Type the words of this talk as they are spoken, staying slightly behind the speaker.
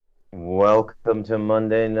Welcome to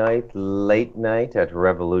Monday night, late night at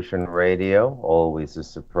Revolution Radio. Always a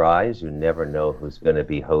surprise. You never know who's going to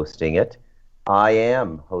be hosting it. I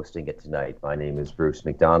am hosting it tonight. My name is Bruce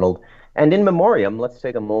McDonald. And in memoriam, let's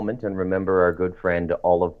take a moment and remember our good friend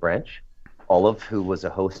Olive Branch. Olive, who was a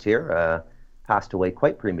host here, passed away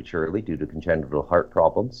quite prematurely due to congenital heart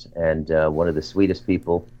problems, and one of the sweetest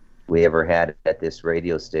people we ever had at this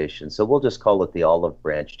radio station. So we'll just call it the Olive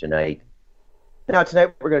Branch tonight. Now,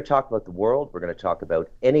 tonight we're going to talk about the world. We're going to talk about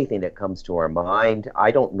anything that comes to our mind.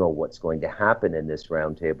 I don't know what's going to happen in this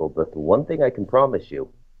roundtable, but the one thing I can promise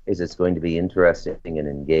you is it's going to be interesting and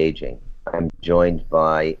engaging. I'm joined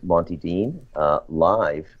by Monty Dean,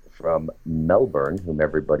 live from Melbourne, whom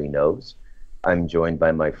everybody knows. I'm joined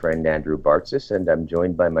by my friend Andrew Bartzis, and I'm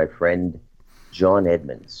joined by my friend John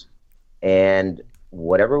Edmonds. And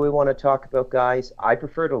whatever we want to talk about, guys, I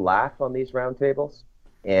prefer to laugh on these roundtables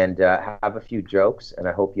and have a few jokes, and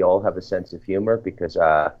I hope you all have a sense of humor because,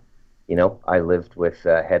 I lived with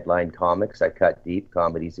headline comics. I cut deep.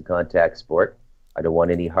 Comedy's a contact sport. I don't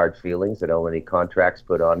want any hard feelings. I don't want any contracts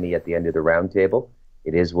put on me at the end of the round table.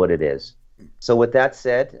 It is what it is. So with that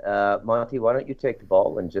said, Monty, why don't you take the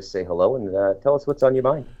ball and just say hello and tell us what's on your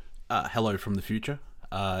mind. Hello from the future.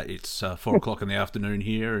 It's 4 o'clock in the afternoon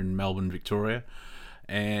here in Melbourne, Victoria.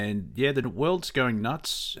 And yeah, the world's going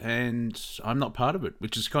nuts, and I'm not part of it,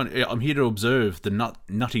 which is I'm here to observe the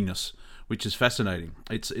nuttiness, which is fascinating.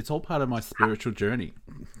 It's all part of my spiritual journey.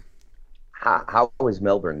 How is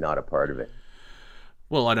Melbourne not a part of it?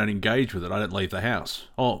 Well, I don't engage with it. I don't leave the house.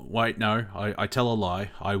 Oh, wait, no, I tell a lie.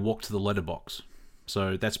 I walk to the letterbox.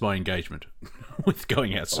 So that's my engagement with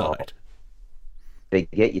going outside. They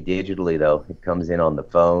get you digitally, though. It comes in on the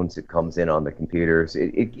phones. It comes in on the computers.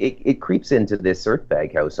 It creeps into this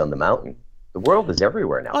Earthbag house on the mountain. The world is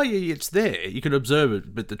everywhere now. Oh, yeah, it's there. You can observe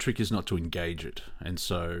it, but the trick is not to engage it. And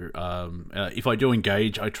so if I do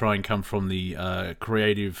engage, I try and come from the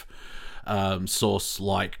creative source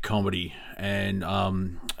like comedy and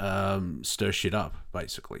stir shit up,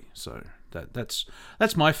 basically. So that's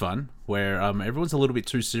my fun, where everyone's a little bit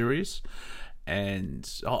too serious. And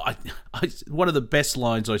one of the best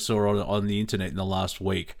lines I saw on the internet in the last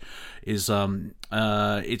week is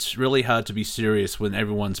it's really hard to be serious when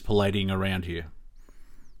everyone's parading around here.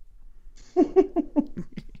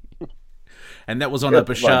 And that was on a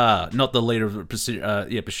Bashar, not the leader of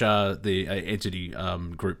Bashar, the entity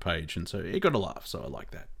group page, and so it got a laugh. So I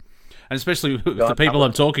like that, and especially the people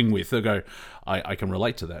I'm talking with, they'll go, I can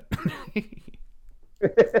relate to that.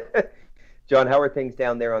 John, how are things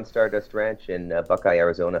down there on Stardust Ranch in Buckeye,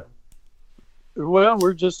 Arizona? Well,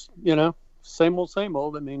 we're just, same old, same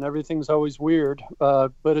old. I mean, everything's always weird.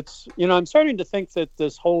 But it's, I'm starting to think that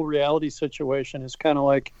this whole reality situation is kind of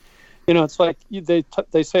like, it's like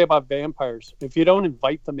they say about vampires. If you don't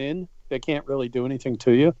invite them in, they can't really do anything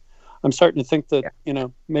to you. I'm starting to think that,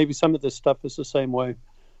 maybe some of this stuff is the same way.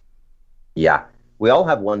 Yeah. We all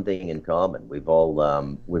have one thing in common. We've all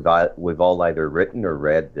either written or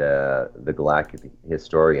read the Galactic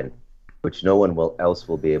Historian, which no one else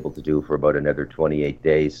will be able to do for about another 28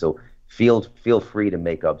 days. So feel free to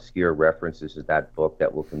make obscure references to that book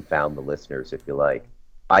that will confound the listeners if you like.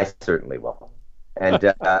 I certainly will.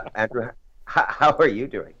 And Andrew, how are you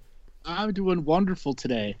doing? I'm doing wonderful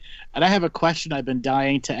today, and I have a question I've been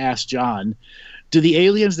dying to ask John. Do the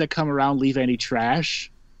aliens that come around leave any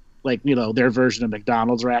trash? Like, their version of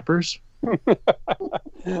McDonald's wrappers?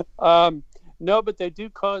 No, but they do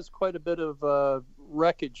cause quite a bit of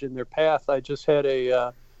wreckage in their path. I just had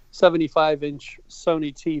a 75-inch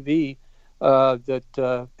Sony TV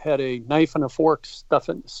that had a knife and a fork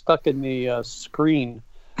stuck in the screen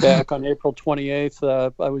back on April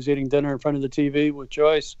 28th. I was eating dinner in front of the TV with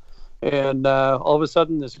Joyce, and all of a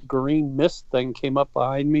sudden this green mist thing came up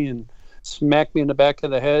behind me and smacked me in the back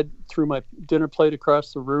of the head, threw my dinner plate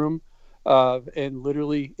across the room, and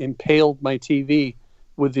literally impaled my TV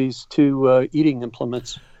with these two eating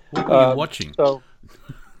implements. What were you watching? So,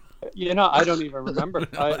 I don't even remember.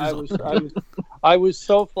 I was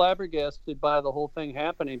so flabbergasted by the whole thing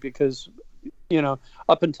happening because,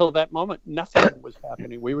 up until that moment, nothing was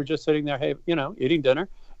happening. We were just sitting there, eating dinner,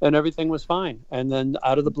 and everything was fine. And then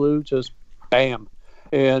out of the blue, just bam.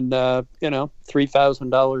 And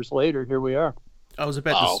 $3,000 later, here we are. I was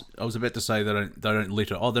about to say they don't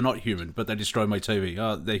litter. Oh, they're not human, but they destroy my TV.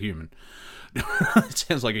 Oh, they're human. It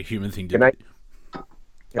sounds like a human thing to do.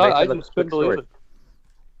 I just couldn't believe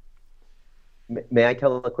it. May I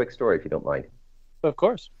tell a quick story, if you don't mind? Of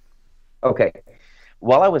course. Okay.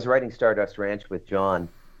 While I was writing Stardust Ranch with John,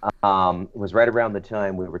 It was right around the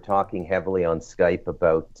time we were talking heavily on Skype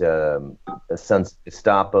about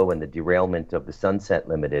Gestapo and the derailment of the Sunset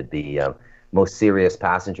Limited, the most serious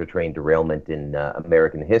passenger train derailment in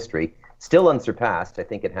American history. Still unsurpassed. I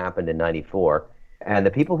think it happened in '94. And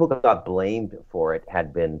the people who got blamed for it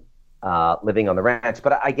had been living on the ranch.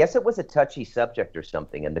 But I guess it was a touchy subject or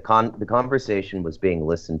something. And the conversation was being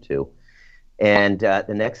listened to. And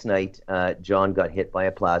the next night, John got hit by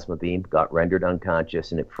a plasma beam, got rendered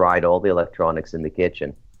unconscious, and it fried all the electronics in the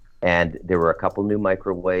kitchen. And there were a couple new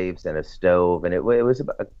microwaves and a stove, and it was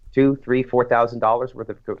about $2,000, $3,000, $4,000 worth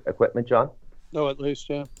of equipment, John. No, at least,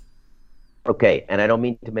 yeah. Okay, and I don't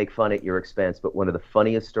mean to make fun at your expense, but one of the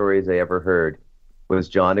funniest stories I ever heard was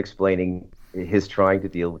John explaining his trying to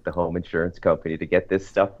deal with the home insurance company to get this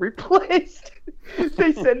stuff replaced.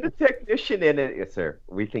 They send a technician in and, sir,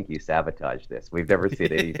 we think you sabotaged this. We've never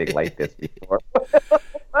seen anything like this before.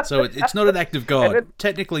 So it's not an act of God.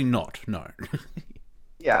 Technically not, no.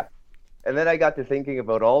 Yeah. And then I got to thinking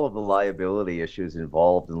about all of the liability issues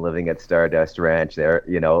involved in living at Stardust Ranch there.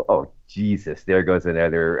 You know, oh, Jesus, there goes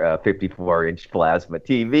another 54-inch plasma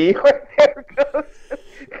TV. There goes.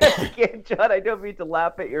 Again, John, I don't mean to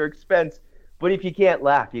laugh at your expense, but if you can't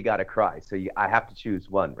laugh, you got to cry. So I have to choose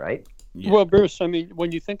one, right? Yeah. Well, Bruce, I mean,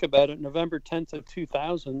 when you think about it, November 10th of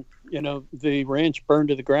 2000, you know, the ranch burned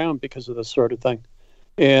to the ground because of this sort of thing.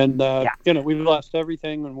 And, you know, we lost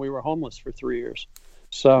everything and we were homeless for 3 years.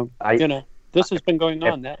 So, you know, this has been going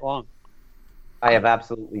on that long. I have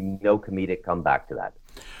absolutely no comedic comeback to that.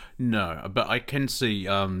 No, but I can see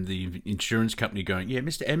the insurance company going, yeah,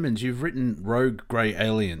 Mr. Emmons, you've written rogue grey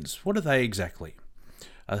aliens. What are they exactly?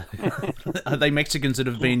 Are they Mexicans that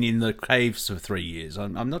have been in the caves for 3 years?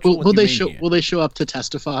 I'm not sure. Will they show up to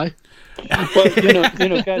testify? Well, you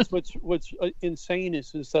know, guys, what's insane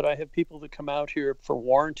is that I have people that come out here for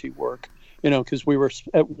warranty work. You know, because we were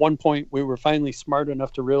at one point we were finally smart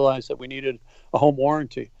enough to realize that we needed a home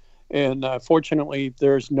warranty, and fortunately,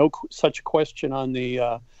 there's no such question on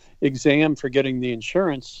the exam for getting the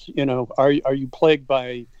insurance. You know, are you plagued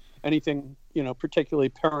by anything, you know, particularly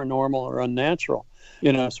paranormal or unnatural?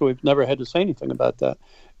 You know, so we've never had to say anything about that.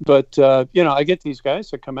 But you know, I get these guys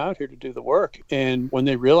that come out here to do the work, and when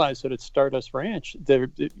they realize that it's Stardust Ranch, they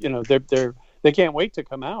can't wait to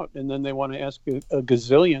come out, and then they want to ask a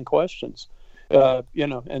gazillion questions. You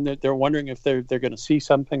know, and they're wondering if they're going to see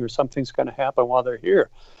something or something's going to happen while they're here.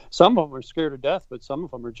 Some of them are scared to death, but some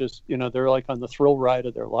of them are just, you know, they're like on the thrill ride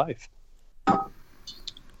of their life.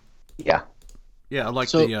 Yeah. Yeah, I like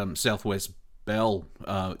the Southwest Bell,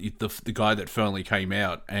 the guy that finally came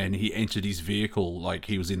out, and he entered his vehicle like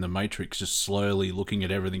he was in the Matrix, just slowly looking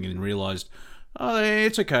at everything and realized, oh,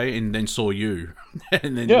 it's okay, and then saw you.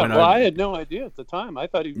 And then went over. I had no idea at the time. I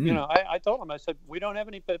thought you know, I told him, I said, we don't have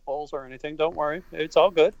any pit bulls or anything. Don't worry. It's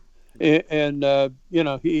all good. And, you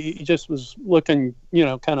know, he just was looking, you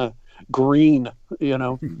know, kind of green, you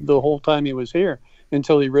know, the whole time he was here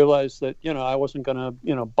until he realized that, you know, I wasn't going to,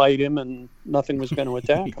 you know, bite him and nothing was going to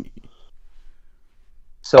attack him.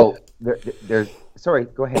 So there's sorry,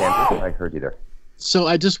 go ahead, Andrew. I heard you there. So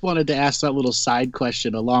I just wanted to ask that little side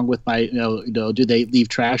question along with my, you know, do they leave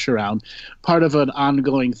trash around? Part of an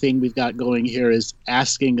ongoing thing we've got going here is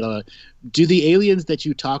asking, do the aliens that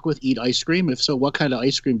you talk with eat ice cream? If so, what kind of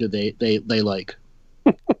ice cream do they like?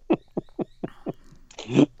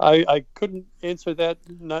 I couldn't answer that,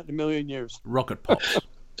 not in a million years. Rocket Pops.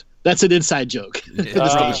 That's an inside joke.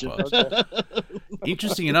 Yeah, Okay.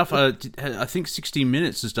 Interesting enough, I think 60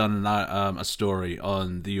 Minutes has done a story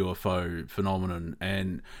on the UFO phenomenon,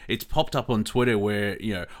 and it's popped up on Twitter where,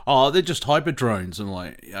 you know, oh, they're just hyper drones. I'm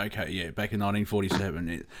like, okay, yeah, back in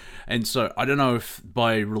 1947. And so I don't know if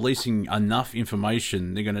by releasing enough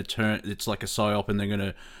information, they're going to turn, it's like a psyop, and they're going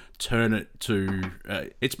to turn it to,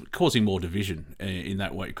 it's causing more division in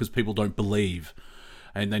that way, because people don't believe,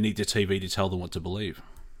 and they need the TV to tell them what to believe.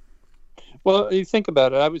 Well, you think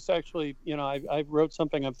about it. I was actually, you know, I wrote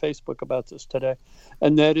something on Facebook about this today,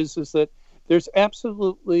 and that is that there's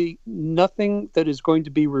absolutely nothing that is going to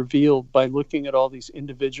be revealed by looking at all these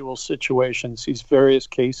individual situations, these various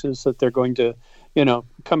cases that they're going to, you know,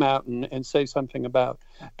 come out and say something about.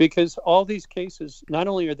 Because all these cases, not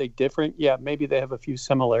only are they different, yeah, maybe they have a few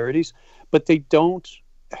similarities, but they don't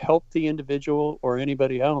help the individual or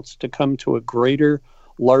anybody else to come to a greater,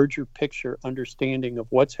 larger picture understanding of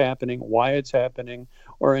what's happening, why it's happening,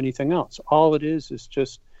 or anything else. All it is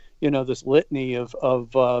just, you know, this litany of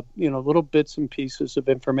you know, little bits and pieces of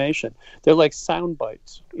information. They're like sound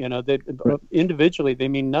bites. You know, they individually they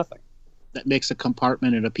mean nothing. that makes a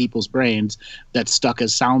compartment in a people's brains that's stuck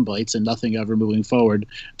as sound bites and nothing ever moving forward.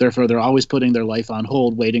 Therefore, they're always putting their life on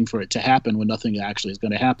hold, waiting for it to happen when nothing actually is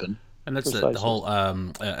going to happen. And that's the whole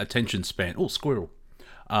attention span. Oh, squirrel.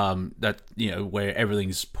 That, where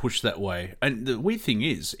everything's pushed that way. And the weird thing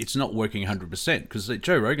is, it's not working 100%, because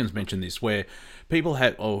Joe Rogan's mentioned this, where people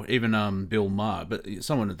have, or even Bill Maher, but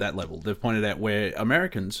someone at that level, they've pointed out where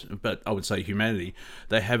Americans, but I would say humanity,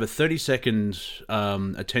 they have a 30-second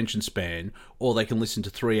attention span, or they can listen to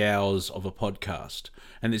 3 hours of a podcast.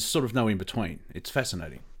 And there's sort of no in between. It's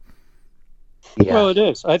fascinating. Yeah. Well, it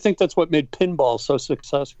is. I think that's what made pinball so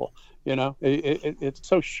successful. It's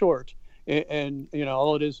so short. And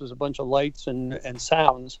all it is a bunch of lights and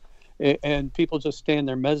sounds, and people just stand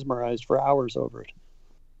there mesmerized for hours over it.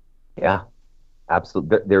 Yeah,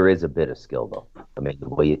 absolutely. There is a bit of skill, though. I mean,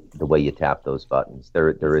 the way you tap those buttons,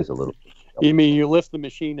 there is a little. You mean you lift the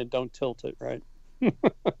machine and don't tilt it, right?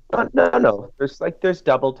 No. There's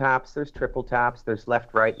double taps, there's triple taps, there's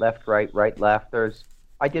left, right, right, left.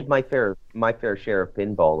 I did my fair share of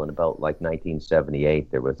pinball in about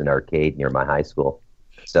 1978. There was an arcade near my high school.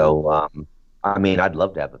 So, I'd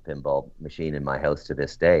love to have a pinball machine in my house to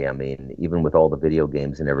this day. I mean, even with all the video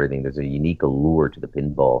games and everything, there's a unique allure to the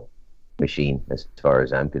pinball machine as far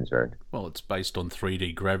as I'm concerned. Well, it's based on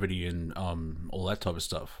 3D gravity and all that type of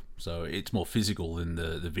stuff. So it's more physical than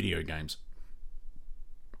the video games.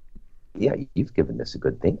 Yeah, you've given this a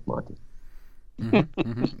good think, Monty.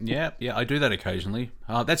 Mm-hmm. Yeah, I do that occasionally.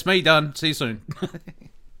 That's me done. See you soon.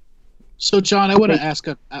 So, John, I want to ask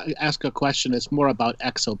a question that's more about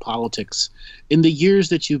exopolitics. In the years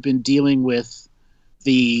that you've been dealing with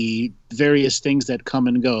the various things that come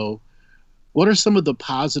and go, what are some of the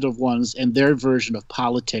positive ones and their version of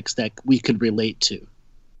politics that we could relate to?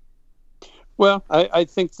 Well, I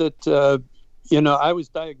think that, I was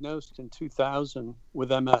diagnosed in 2000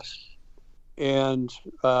 with MS. And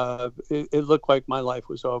it looked like my life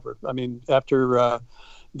was over. I mean, after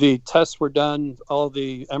the tests were done, all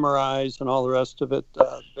the MRIs and all the rest of it,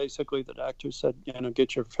 basically the doctor said,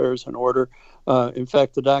 get your affairs in order. In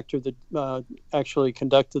fact, the doctor that actually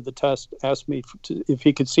conducted the test asked me if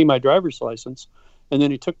he could see my driver's license. And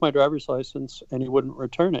then he took my driver's license and he wouldn't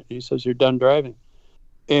return it. He says, "You're done driving."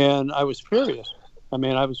 And I was furious. I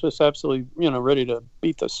mean, I was just absolutely, ready to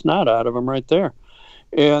beat the snot out of him right there.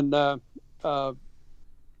 And the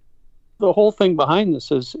whole thing behind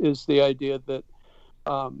this is the idea that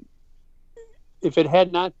if it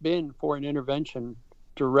had not been for an intervention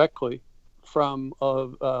directly from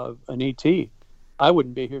an ET, I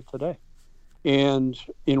wouldn't be here today. And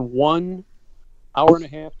in 1 hour and a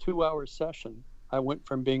half, 2 hour session, I went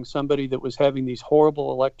from being somebody that was having these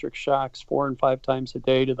horrible electric shocks 4 and 5 times a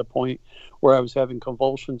day to the point where I was having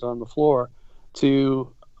convulsions on the floor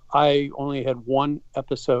to I only had one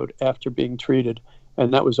episode after being treated,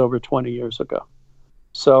 and that was over 20 years ago.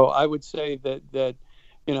 So I would say that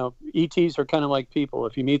ETs are kind of like people.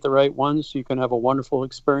 If you meet the right ones, you can have a wonderful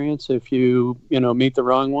experience. If you meet the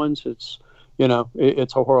wrong ones, it's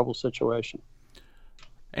a horrible situation.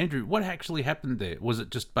 Andrew, what actually happened there? Was it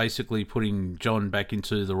just basically putting John back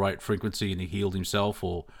into the right frequency and he healed himself,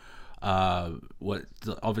 or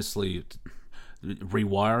obviously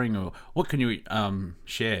rewiring, or what can you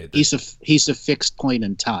share? He's a fixed point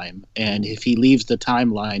in time, and if he leaves the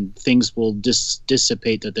timeline, things will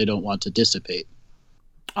dissipate that they don't want to dissipate.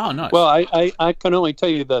 Oh, nice. Well, I can only tell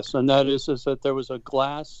you this, and that is that there was a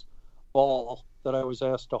glass ball that I was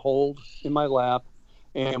asked to hold in my lap,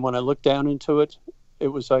 and when I looked down into it, it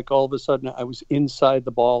was like all of a sudden I was inside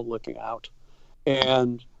the ball looking out.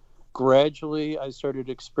 And gradually I started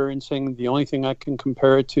experiencing, the only thing I can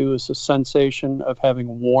compare it to is the sensation of having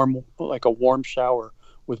like a warm shower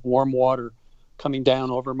with warm water coming down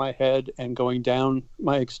over my head and going down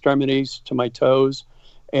my extremities to my toes.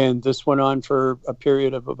 And this went on for a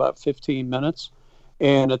period of about 15 minutes.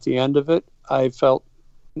 And at the end of it, I felt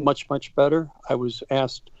much, much better. I was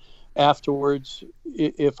asked afterwards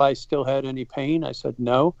if I still had any pain. I said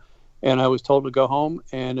no. And I was told to go home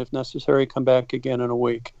and, if necessary, come back again in a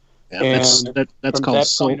week. Yeah, that's called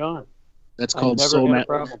soul. That's called soul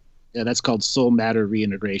matter. Yeah, that's called soul matter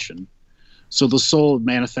reintegration. So the soul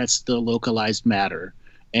manifests the localized matter,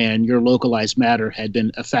 and your localized matter had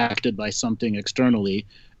been affected by something externally,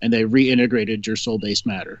 and they reintegrated your soul-based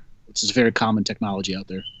matter. It's a very common technology out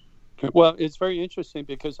there. Well, it's very interesting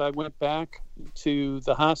because I went back to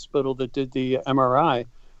the hospital that did the MRI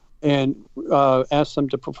and asked them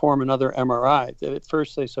to perform another MRI. At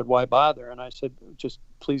first they said, "Why bother?" And I said, "Just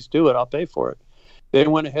please do it. I'll pay for it." They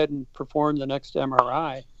went ahead and performed the next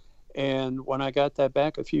MRI. And when I got that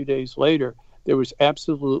back a few days later, there was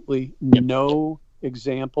absolutely no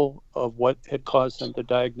example of what had caused them to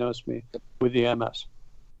diagnose me with the MS.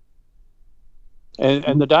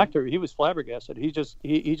 And the doctor, he was flabbergasted. He just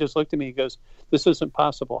looked at me. He goes, "This isn't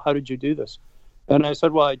possible. How did you do this?" And I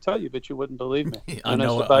said, "Well, I'd tell you, but you wouldn't believe me." I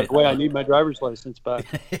said, "By the way, I need my driver's license back."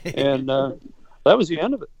 And that was the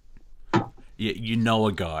end of it. Yeah, you know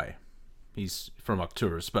a guy. He's from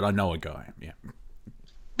Arcturus, but I know a guy. Yeah,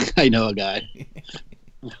 I know a guy.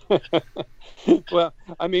 Well,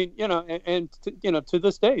 I mean, to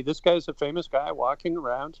this day, this guy's a famous guy walking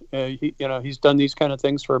around. He's done these kind of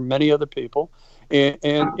things for many other people, and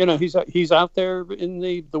he's out there in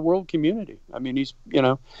the world community. I mean, he's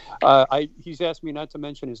asked me not to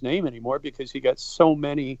mention his name anymore because he got so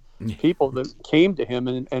many people that came to him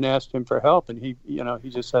and asked him for help, and he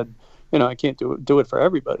just said, I can't do it for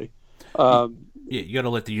everybody. You got to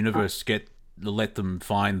let the universe let them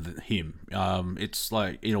find him. It's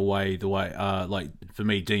like, in a way, the way like for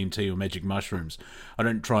me, DMT or magic mushrooms, I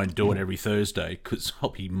don't try and do it every Thursday because I'll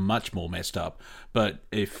be much more messed up. But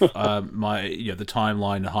if the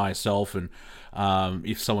timeline, the higher self, and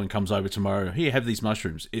if someone comes over tomorrow, here, have these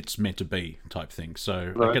mushrooms, it's meant to be type thing.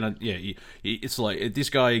 So right. It's like this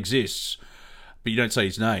guy exists, but you don't say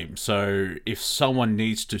his name. So if someone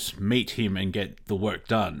needs to meet him and get the work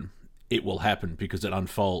done, it will happen because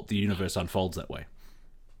the universe unfolds that way.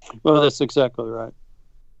 Well, that's exactly right.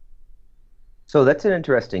 So that's an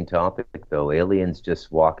interesting topic, though. Aliens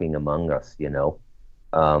just walking among us, wearing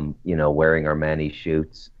Armani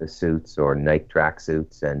suits or Nike track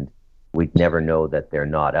suits, and we'd never know that they're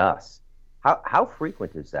not us. How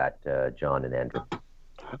frequent is that, John and Andrew?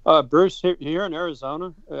 Bruce, here in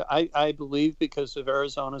Arizona, I believe because of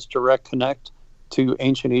Arizona's direct connect to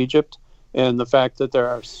ancient Egypt, and the fact that there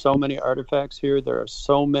are so many artifacts here, there are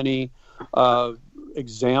so many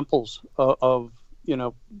examples of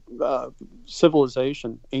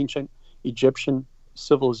civilization, ancient Egyptian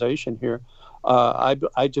civilization here.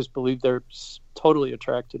 I just believe they're totally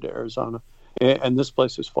attracted to Arizona, and this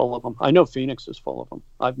place is full of them. I know Phoenix is full of them.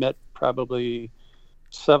 I've met probably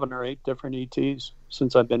 7 or 8 different ETs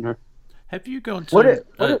since I've been here. Have you gone to?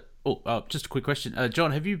 Just a quick question,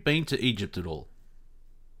 John. Have you been to Egypt at all?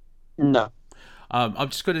 No. I've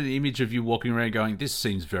just got an image of you walking around going, this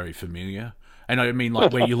seems very familiar. And I mean,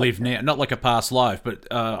 like where you live now, not like a past life, but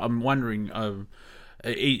I'm wondering, I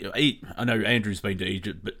know Andrew's been to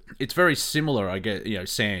Egypt, but it's very similar, I get,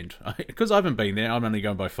 sand. Because I haven't been there, I'm only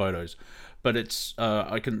going by photos. But it's,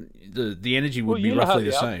 the energy would be roughly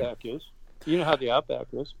the same. You know how the Outback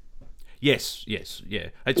is? Yes, yeah.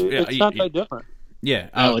 It's not that different. Yeah.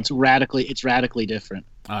 It's radically different.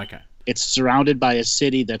 Okay. It's surrounded by a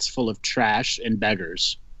city that's full of trash and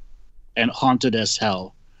beggars and haunted as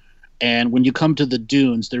hell. And when you come to the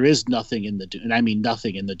dunes, there is nothing in the dunes. And I mean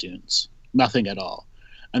nothing in the dunes. Nothing at all.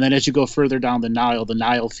 And then as you go further down the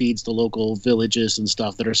Nile feeds the local villages and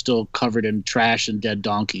stuff that are still covered in trash and dead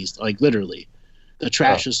donkeys. Like, literally. The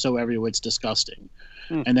trash is so everywhere, it's disgusting.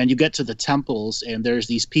 And then you get to the temples, and there's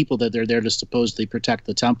these people that they're there to supposedly protect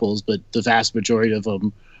the temples, but the vast majority of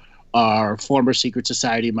them are former secret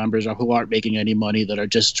society members or who aren't making any money that are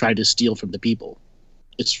just trying to steal from the people.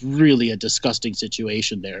 It's really a disgusting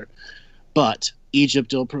situation there. But Egypt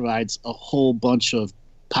still provides a whole bunch of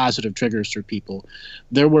positive triggers for people.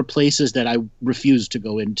 There were places that I refused to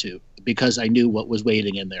go into because I knew what was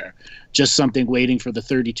waiting in there. Just something waiting for the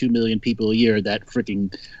 32 million people a year that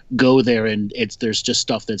freaking go there, and there's just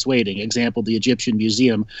stuff that's waiting. Example, the Egyptian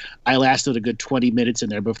Museum. I lasted a good 20 minutes in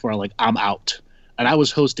there before I'm out. And I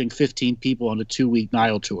was hosting 15 people on a 2-week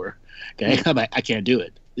Nile tour. Okay, I'm like, I can't do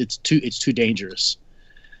it. It's too dangerous.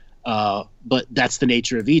 But that's the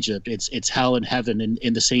nature of Egypt. It's hell and heaven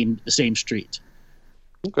in the same street.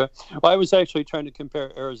 Okay. Well, I was actually trying to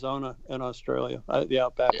compare Arizona and Australia, the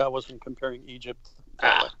Outback. I wasn't comparing Egypt.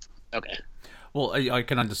 Okay. Well, I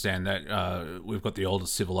can understand that. We've got the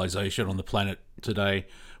oldest civilization on the planet today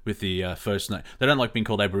with the First Nation. They don't like being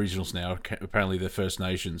called Aboriginals now. Apparently they're First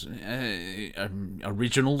Nations.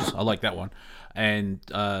 Originals, I like that one. And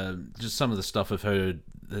just some of the stuff I've heard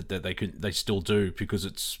that they still do because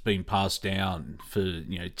it's been passed down for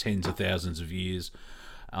tens of thousands of years.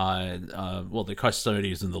 The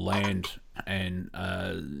custodians in the land, and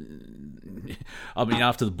I mean,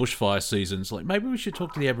 after the bushfire season, it's like, maybe we should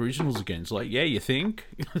talk to the Aboriginals again. It's like, yeah, you think?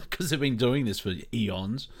 Because they've been doing this for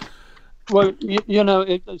eons. Well,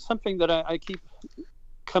 it's something that I keep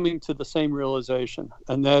coming to the same realization,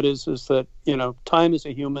 and that is that, time is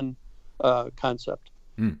a human concept.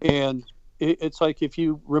 And it's like if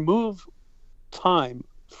you remove time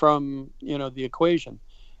from, the equation,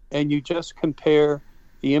 and you just compare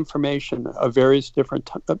the information of various different,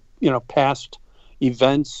 past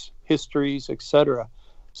events, histories, etc.,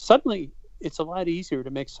 suddenly it's a lot easier to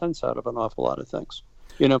make sense out of an awful lot of things.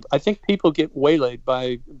 I think people get waylaid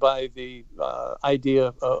by the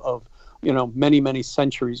idea of many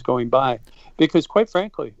centuries going by, because quite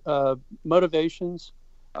frankly, motivations,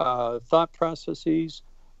 thought processes,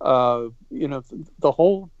 the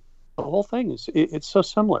whole thing it's so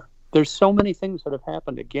similar. There's so many things that have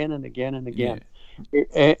happened again and again and again,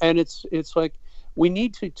 and it's like we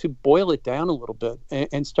need to boil it down a little bit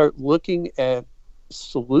and start looking at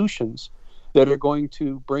solutions that are going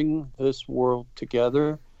to bring this world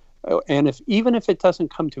together. And even if it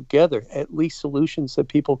doesn't come together, at least solutions that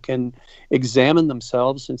people can examine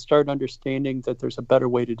themselves and start understanding that there's a better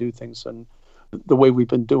way to do things than the way we've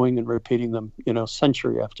been doing and repeating them,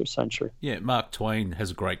 century after century. Yeah, Mark Twain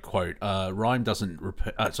has a great quote.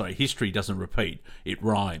 History doesn't repeat; it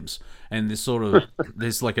rhymes. And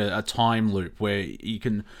there's like a time loop where you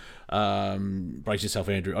can brace yourself,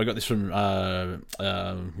 Andrew. I got this from David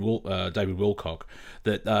Wilcock,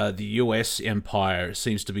 that the U.S. empire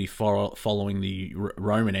seems to be following the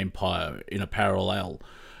Roman Empire in a parallel,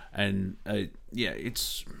 and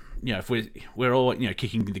it's. If we're all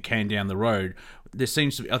kicking the can down the road, there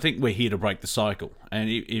seems to be. I think we're here to break the cycle, and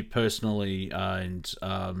it personally and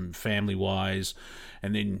family wise,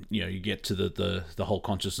 and then you get to the whole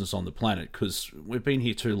consciousness on the planet, because we've been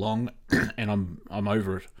here too long, and I'm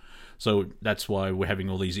over it. So that's why we're having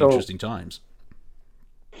all these interesting times.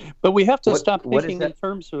 But we have to stop thinking in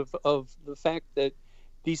terms of the fact that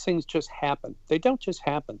these things just happen. They don't just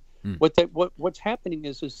happen. What's happening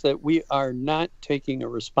is that we are not taking a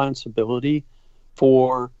responsibility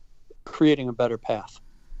for creating a better path,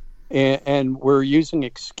 and we're using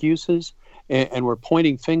excuses and we're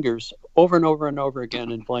pointing fingers over and over and over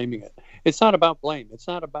again and blaming it. It's not about blame. It's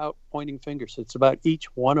not about pointing fingers. It's about each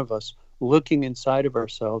one of us looking inside of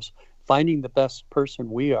ourselves, finding the best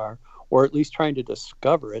person we are, or at least trying to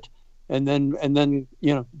discover it, and then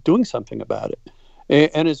doing something about it.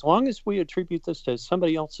 And as long as we attribute this to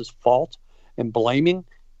somebody else's fault and blaming,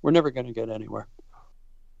 we're never going to get anywhere.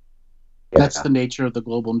 That's the nature of the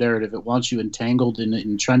global narrative. It wants you entangled and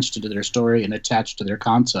entrenched into their story and attached to their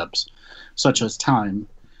concepts, such as time.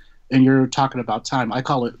 And you're talking about time. I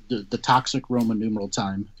call it the toxic Roman numeral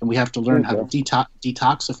time. And we have to learn how to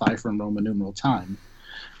detoxify from Roman numeral time.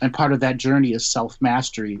 And part of that journey is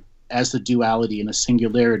self-mastery as the duality and a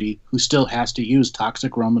singularity who still has to use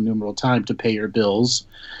toxic Roman numeral time to pay your bills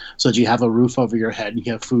so that you have a roof over your head and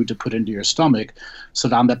you have food to put into your stomach. So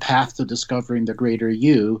on the path to discovering the greater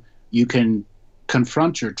you can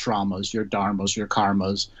confront your traumas, your dharmas, your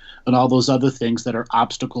karmas, and all those other things that are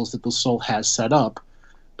obstacles that the soul has set up.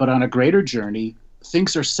 But on a greater journey,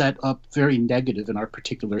 things are set up very negative in our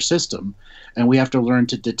particular system, and we have to learn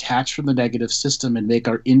to detach from the negative system and make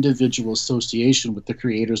our individual association with the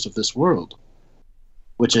creators of this world,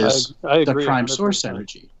 which is the prime 100%. Source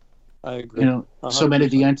energy. I agree.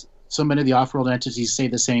 100%. So many of the off-world entities say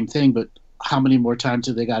the same thing, but how many more times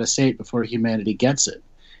do they got to say it before humanity gets it?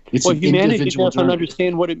 Humanity doesn't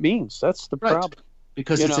understand what it means. That's the problem.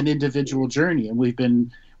 Because it's an individual journey, and we've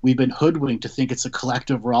been hoodwinked to think it's a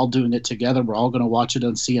collective. We're all doing it together. We're all going to watch it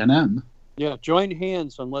on CNN. Yeah, join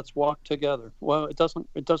hands and let's walk together. Well, it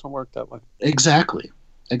doesn't work that way. Exactly.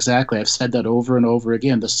 I've said that over and over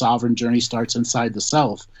again. The sovereign journey starts inside the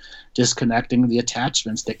self, disconnecting the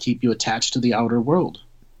attachments that keep you attached to the outer world.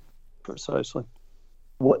 Precisely.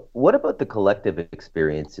 What about the collective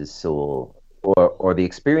experiences soul, or the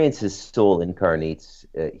experiences soul incarnates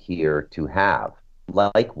here to have,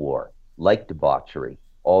 like war, like debauchery,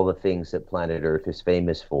 all the things that planet Earth is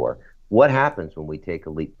famous for? What happens when we take a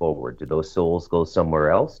leap forward? Do those souls go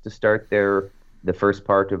somewhere else to start the first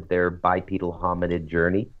part of their bipedal hominid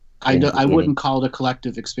journey? I wouldn't call it a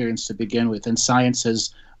collective experience to begin with, and science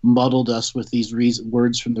has muddled us with these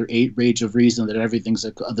words from their age of reason that everything's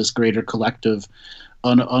this greater collective,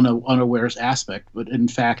 unaware aspect. But in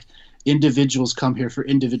fact, individuals come here for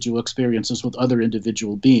individual experiences with other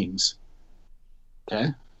individual beings.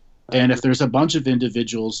 Okay? And if there's a bunch of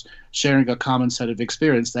individuals sharing a common set of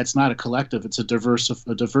experience, that's not a collective. It's a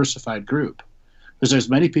diversified group. Because there's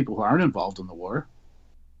many people who aren't involved in the war.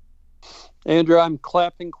 Andrew, I'm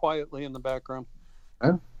clapping quietly in the background.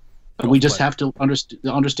 Okay. And we just have to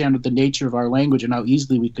understand the nature of our language and how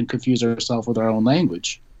easily we can confuse ourselves with our own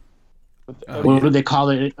language. What do they call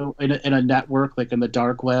it in a network, like in the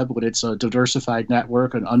dark web, when it's a diversified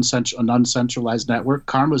network, an uncentralized network?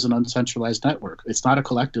 Karma is an uncentralized network. It's not a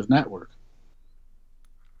collective network.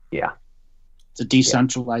 Yeah. It's a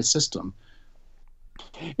decentralized system.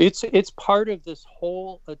 It's part of this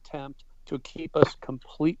whole attempt to keep us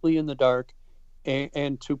completely in the dark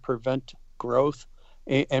and to prevent growth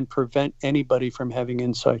and prevent anybody from having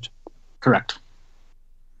insight. Correct.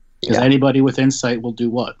 Because anybody with insight will do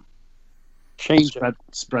what? Change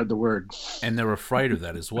spread the word. And they're afraid of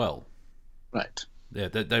that as well. Right. Yeah,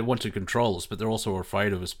 they want to control us, but they're also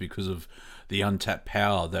afraid of us because of the untapped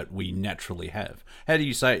power that we naturally have. How do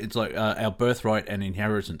you say it? It's like our birthright and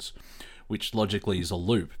inheritance, which logically is a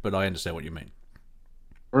loop, but I understand what you mean.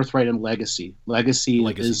 Birthright and legacy. Legacy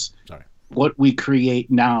is what we create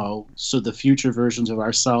now, so the future versions of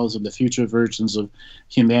ourselves and the future versions of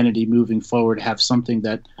humanity moving forward have something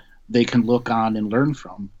that they can look on and learn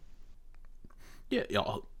from. Yeah,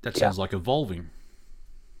 that sounds like evolving.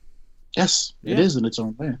 Yes, it is in its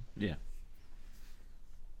own way. Yeah.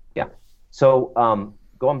 Yeah. So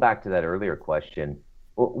going back to that earlier question,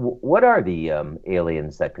 what are the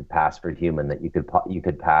aliens that could pass for human that you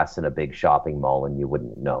could pass in a big shopping mall and you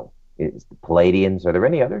wouldn't know? Is the Palladians? Are there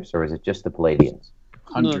any others, or is it just the Palladians?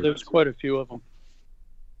 No, there's quite a few of them.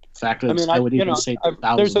 In fact, I would even say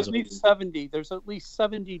thousands. There's at least 70. There's at least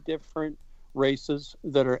 70 different races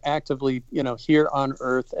that are actively, here on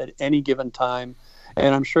Earth at any given time.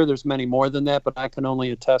 And I'm sure there's many more than that, but I can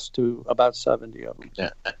only attest to about 70 of them.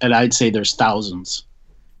 Yeah, and I'd say there's thousands.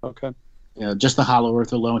 Okay. Yeah, just the Hollow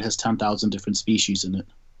Earth alone has 10,000 different species in it.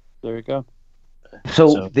 There you go.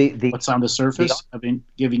 So what's on the surface? I mean,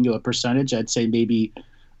 giving you a percentage, I'd say maybe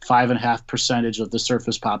 5.5% of the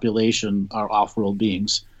surface population are off-world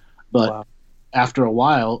beings. But after a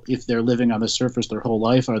while, if they're living on the surface their whole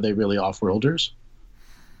life, are they really off-worlders?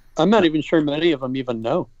 I'm not even sure many of them even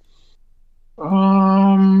know.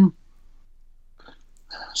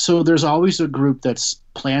 So there's always a group that's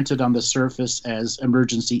planted on the surface as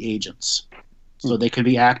emergency agents. So they can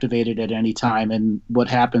be activated at any time. And what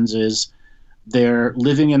happens is they're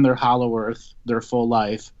living in their Hollow Earth their full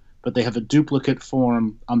life, but they have a duplicate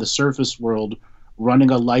form on the surface world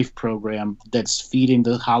running a life program that's feeding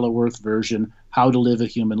the Hollow Earth version how to live a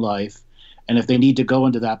human life. And if they need to go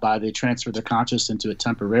into that body, they transfer their conscious into it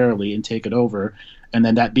temporarily and take it over. And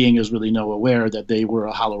then that being is really aware that they were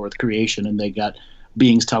a Hollow Earth creation and they got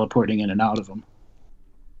beings teleporting in and out of them.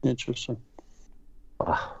 Interesting.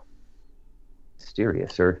 Oh,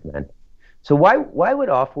 mysterious Earth, man. So why would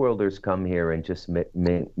off-worlders come here and just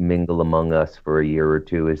mingle among us for a year or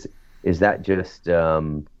two? Is that just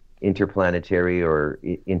interplanetary or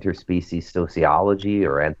interspecies sociology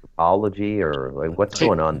or anthropology, or like what's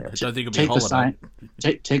going on there? I don't think it'll be a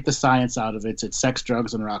holiday. Take the science out of it. It's sex,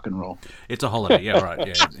 drugs, and rock and roll. It's a holiday. Yeah, right.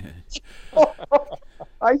 Yeah.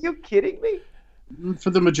 Are you kidding me? For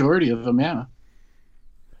the majority of them, yeah.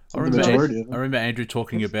 I remember Andrew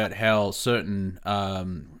talking about how certain, I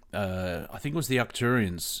think it was the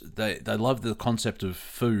Arcturians, they love the concept of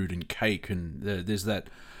food and cake, and there's that,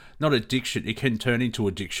 not addiction, it can turn into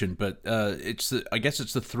addiction, but I guess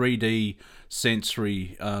it's the 3D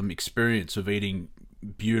sensory experience of eating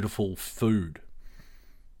beautiful food.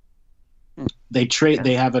 They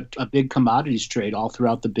have a big commodities trade all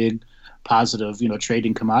throughout the big positive,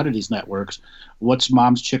 trading commodities networks. What's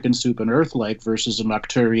Mom's Chicken Soup on Earth like versus an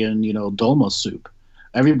Arcturian, Dolma soup?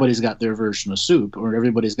 Everybody's got their version of soup, or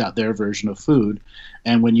everybody's got their version of food.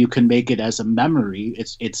 And when you can make it as a memory,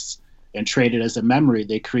 and trade it as a memory,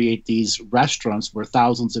 they create these restaurants where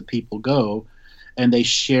thousands of people go and they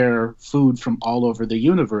share food from all over the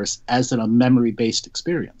universe as a memory-based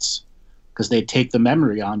experience, because they take the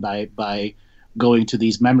memory on by going to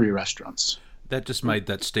these memory restaurants. That just made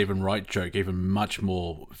that Stephen Wright joke even much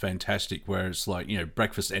more fantastic, where it's like,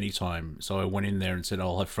 breakfast anytime. So I went in there and said,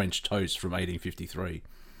 I'll have French toast from 1853.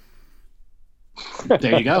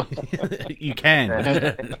 There you go. You can.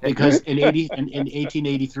 Because in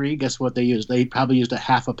 1883, guess what they used? They probably used a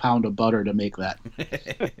half a pound of butter to make that.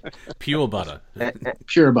 Pure butter.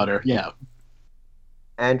 Pure butter, yeah.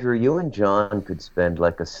 Andrew, you and John could spend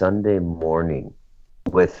like a Sunday morning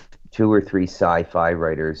with 2 or 3 sci-fi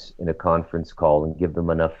writers in a conference call and give them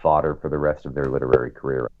enough fodder for the rest of their literary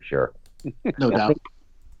career, I'm sure. No doubt.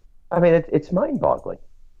 I mean, it's mind-boggling.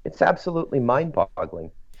 It's absolutely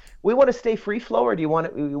mind-boggling. We want to stay free flow, or do you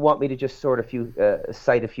want me to just sort of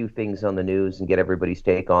cite a few things on the news and get everybody's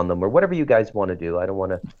take on them, or whatever you guys want to do? I don't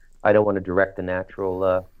want to direct the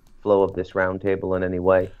natural flow of this roundtable in any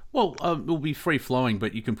way. Well, it'll be free flowing,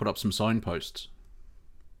 but you can put up some signposts.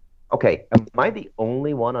 Okay, am I the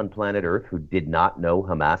only one on planet Earth who did not know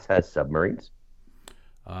Hamas has submarines?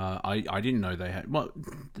 I didn't know they had. Well,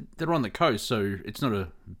 they're on the coast, so it's not a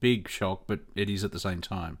big shock, but it is at the same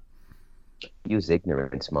time. Use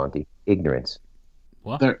ignorance, Monty. Ignorance.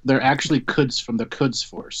 What? They're actually Quds from the Quds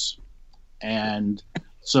Force. And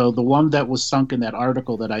so the one that was sunk in that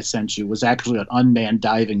article that I sent you was actually an unmanned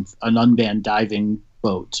diving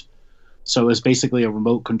boat. So it's basically a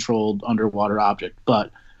remote-controlled underwater object.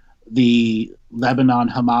 But the Lebanon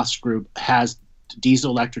Hamas group has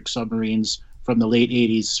diesel-electric submarines from the late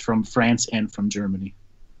 80s from France and from Germany.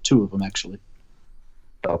 2 of them, actually.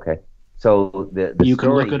 Okay. So the you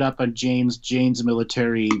story... can look it up on Jane's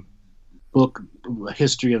military book,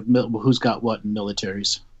 history of who's got what in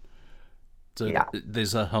militaries. So yeah.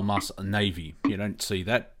 There's a Hamas Navy. You don't see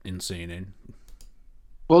that in CNN.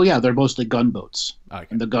 Well, yeah, they're mostly gunboats, okay.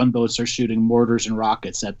 And the gunboats are shooting mortars and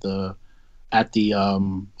rockets at the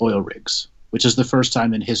oil rigs, which is the first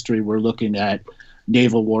time in history we're looking at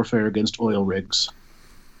naval warfare against oil rigs.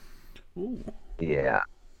 Ooh. Yeah,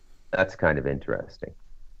 that's kind of interesting.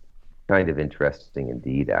 Kind of interesting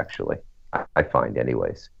indeed, actually. I find,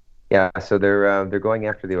 anyways. Yeah, so they're going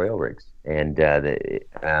after the oil rigs, and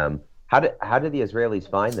how did the Israelis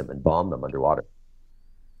find them and bomb them underwater?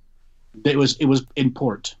 It was in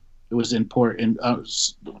port. It was in port in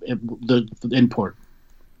the port.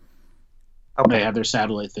 Okay. They have their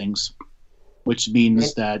satellite things, which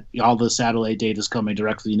means that all the satellite data is coming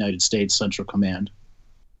directly to the United States Central Command.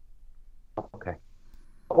 Okay.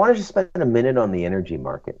 I wanted to spend a minute on the energy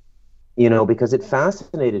market, because it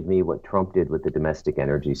fascinated me what Trump did with the domestic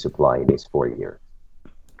energy supply in his 4 years.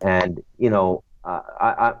 And,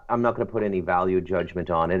 I'm not going to put any value judgment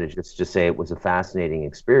on it. It's just to say it was a fascinating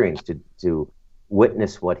experience to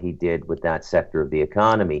witness what he did with that sector of the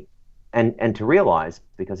economy, and to realize,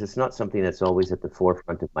 because it's not something that's always at the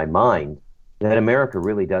forefront of my mind, that America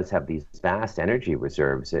really does have these vast energy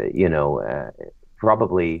reserves.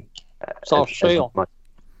 Probably it's all shale.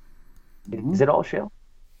 Is it all shale?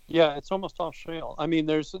 Yeah, it's almost all shale. I mean,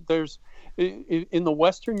 there's in the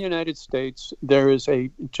Western United States, there is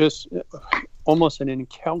just almost an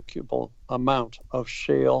incalculable amount of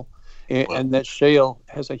shale, and that shale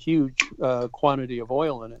has a huge quantity of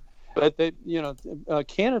oil in it. But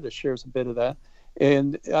Canada shares a bit of that,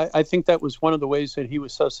 and I think that was one of the ways that he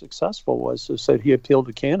was so successful was that he appealed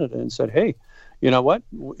to Canada and said, "Hey, you know what?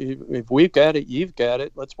 If we've got it, you've got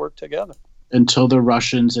it. Let's work together." Until the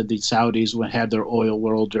Russians and the Saudis had their oil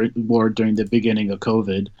war during the beginning of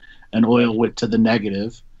COVID, and oil went to the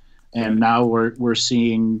negative, and now we're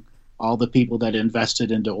seeing all the people that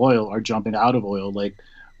invested into oil are jumping out of oil. Like,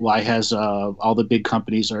 why has all the big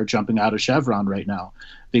companies are jumping out of Chevron right now?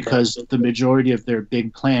 Because the majority of their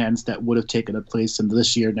big plans that would have taken place in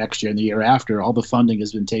this year, next year, and the year after, all the funding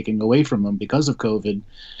has been taken away from them because of COVID,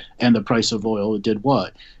 and the price of oil did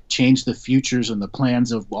what? Change the futures and the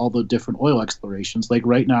plans of all the different oil explorations. Like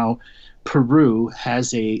right now, Peru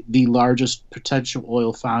has the largest potential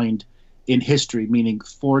oil find in history, meaning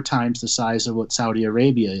 4 times the size of what Saudi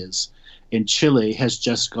Arabia is. And Chile has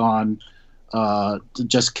just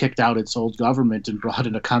kicked out its old government and brought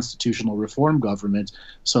in a constitutional reform government.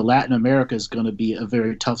 So Latin America is going to be a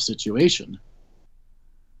very tough situation.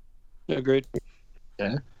 Agreed.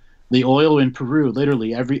 Yeah. The oil in Peru,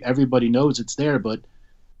 literally everybody knows it's there, but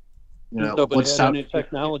nobody had any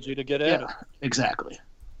technology to get at it. Exactly.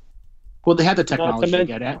 Well, they had the technology to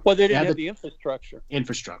get at it. Well, they didn't have the infrastructure.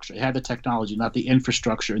 They had the technology, not the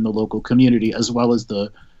infrastructure in the local community, as well as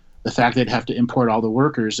the fact they'd have to import all the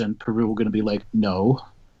workers, and Peru were going to be like, no,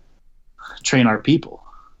 train our people.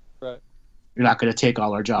 Right. You're not going to take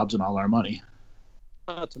all our jobs and all our money.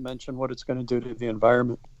 Not to mention what it's going to do to the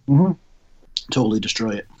environment. Mm-hmm. Totally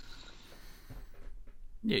destroy it.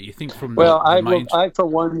 Yeah, you think from I for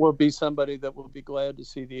one will be somebody that will be glad to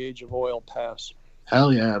see the age of oil pass.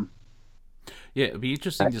 Hell yeah. Yeah, it'd be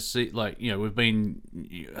interesting to see, we've been,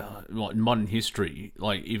 in modern history,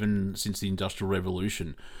 even since the Industrial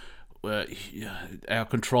Revolution, our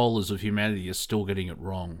controllers of humanity are still getting it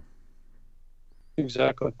wrong.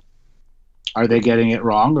 Exactly. Are they getting it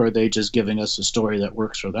wrong, or are they just giving us a story that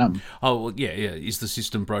works for them? Oh, well, yeah. Is the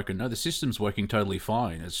system broken? No, the system's working totally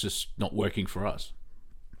fine. It's just not working for us.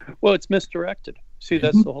 Well, it's misdirected. See,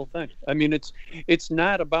 that's the whole thing. I mean, it's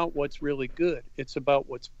not about what's really good. It's about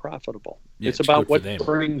what's profitable. Yeah, it's about what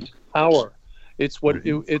brings power. It's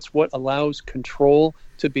what allows control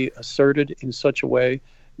to be asserted in such a way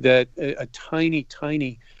that a tiny,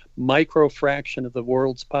 tiny micro fraction of the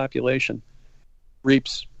world's population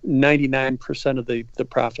reaps 99% of the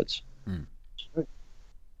profits.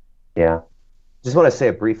 Yeah. Just want to say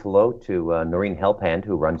a brief hello to Noreen Helpand,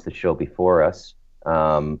 who runs the show before us.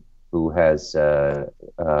 Who has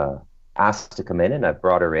asked to come in, and I've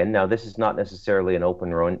brought her in. Now, this is not necessarily an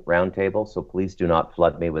open roundtable, so please do not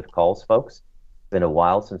flood me with calls, folks. It's been a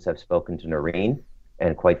while since I've spoken to Noreen,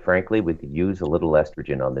 and quite frankly, we could use a little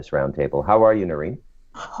estrogen on this roundtable. How are you, Noreen?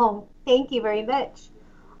 Oh, thank you very much.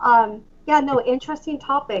 Interesting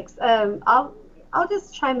topics. I'll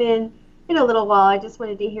just chime in. in a little while. I just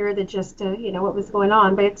wanted to hear the gist of, what was going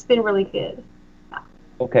on, but it's been really good.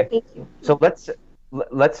 Okay. Thank you. So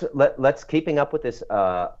let's keeping up with this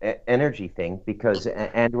energy thing, because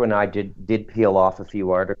Andrew and I did peel off a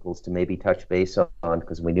few articles to maybe touch base on,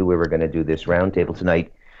 because we knew we were going to do this roundtable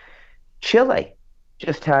tonight. Chile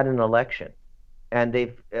just had an election, and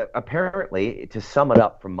they've apparently, to sum it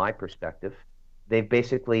up from my perspective, they've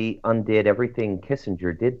basically undid everything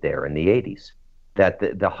Kissinger did there in the 80s, that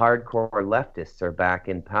the hardcore leftists are back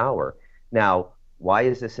in power. Now, why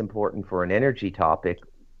is this important for an energy topic?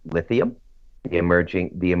 Lithium, the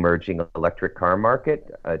emerging electric car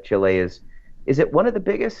market. Chile is it one of the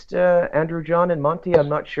biggest, Andrew, John, and Monty? I'm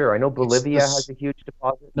not sure. I know Bolivia has a huge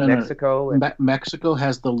deposit. Mexico. Mexico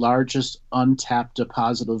has the largest untapped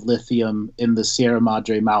deposit of lithium in the Sierra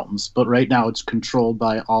Madre Mountains, but right now it's controlled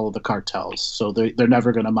by all of the cartels. So they're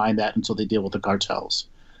never going to mine that until they deal with the cartels.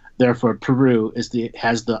 Therefore, Peru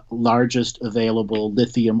has the largest available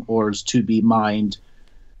lithium ores to be mined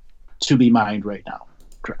right now.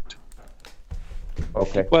 Correct.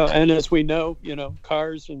 Okay. Well, and as we know,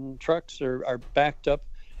 cars and trucks are backed up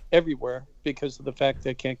everywhere because of the fact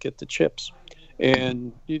they can't get the chips.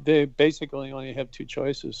 And they basically only have two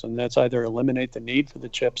choices, and that's either eliminate the need for the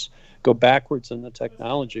chips, go backwards in the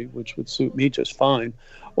technology, which would suit me just fine,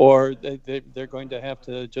 or they're going to have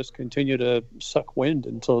to just continue to suck wind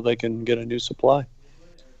until they can get a new supply.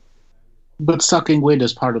 But sucking wind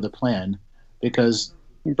is part of the plan, because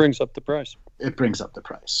it brings up the price. It brings up the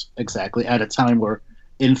price, exactly, at a time where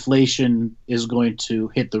inflation is going to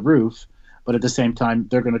hit the roof, but at the same time,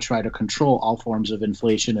 they're going to try to control all forms of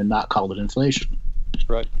inflation and not call it inflation.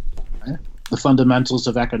 Right. The fundamentals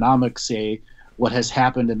of economics say what has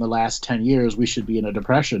happened in the last 10 years, we should be in a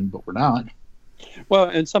depression, but we're not. Well,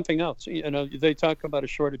 and something else, they talk about a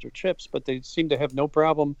shortage of chips, but they seem to have no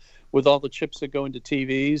problem with all the chips that go into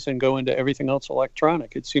TVs and go into everything else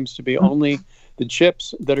electronic. It seems to be only the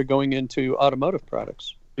chips that are going into automotive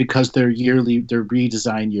products. Because they're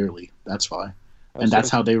redesigned yearly. That's why. And that's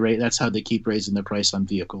how they keep raising the price on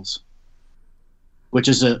vehicles. Which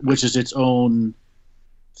is its own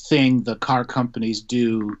thing the car companies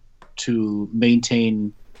do to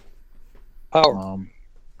maintain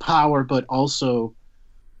power, but also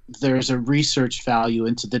there's a research value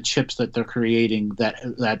into the chips that they're creating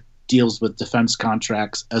that deals with defense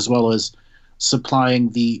contracts, as well as supplying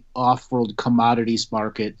the off-world commodities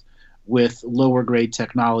market with lower grade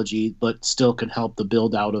technology, but still can help the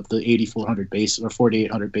build out of the 8,400 bases or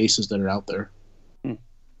 4,800 bases that are out there.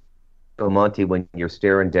 So, Monty, when you're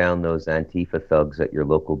staring down those Antifa thugs at your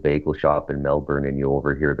local bagel shop in Melbourne and you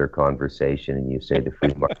overhear their conversation and you say the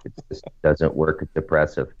free market just doesn't work, it's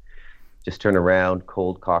oppressive, just turn around,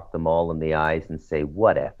 cold cock them all in the eyes and say,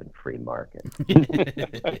 what effing free market?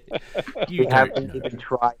 You haven't even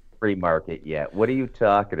tried free market yet. What are you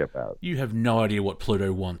talking about? You have no idea what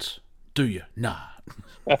Pluto wants, do you? Nah.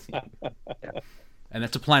 Yeah. And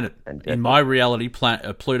that's a planet. In my reality,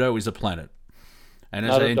 Pluto is a planet. And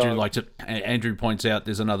as Andrew points out,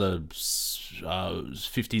 there's another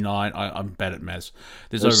 59. I'm bad at maths.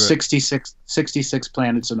 There's over 66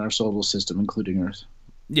 planets in our solar system, including Earth.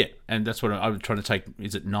 Yeah, and that's what I'm trying to take.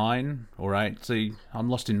 Is it 9 or 8? See, I'm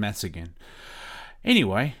lost in maths again.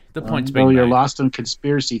 Anyway, the point's being made. You're lost in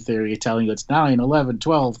conspiracy theory telling you it's 9, 11,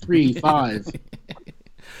 12, 3, 5.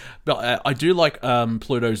 But I do like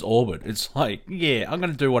Pluto's orbit. It's like, yeah, I'm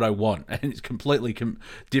going to do what I want. And it's completely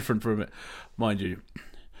different from it, mind you.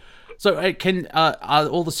 So are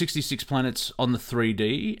all the 66 planets on the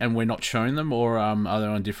 3D and we're not showing them, or are they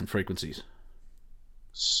on different frequencies?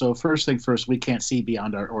 So first thing first, we can't see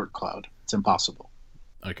beyond our Oort cloud. It's impossible.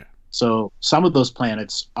 Okay. So some of those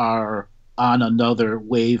planets are on another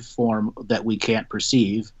waveform that we can't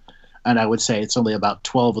perceive. And I would say it's only about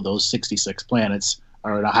 12 of those 66 planets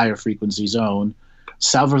are in a higher frequency zone.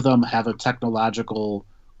 Several of them have a technological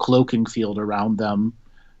cloaking field around them.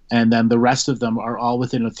 And then the rest of them are all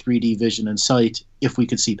within a 3D vision and sight if we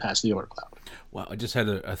could see past the Oort cloud. Well, I just had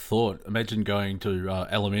a thought. Imagine going to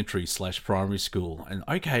elementary/primary school and,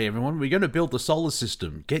 okay, everyone, we're going to build the solar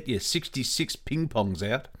system. Get your 66 ping pongs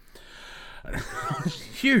out.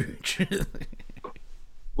 Huge.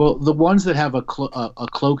 Well, the ones that have a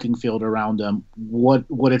cloaking field around them, what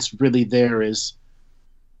it's really there is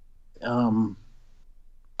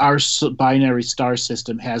our binary star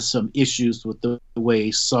system has some issues with the way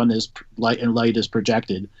sun is light is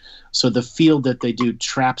projected. So the field that they do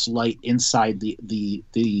traps light inside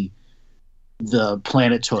the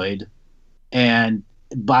planetoid, and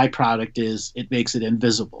byproduct is it makes it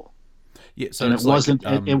invisible. Yeah, so and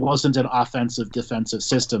it wasn't an offensive defensive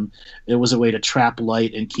system. It was a way to trap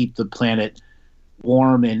light and keep the planet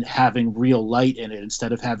warm and having real light in it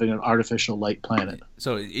instead of having an artificial light planet.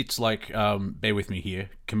 So it's like, bear with me here,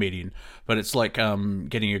 comedian, but it's like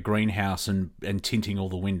getting a greenhouse and tinting all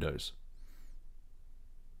the windows.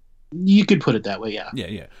 You could put it that way, yeah.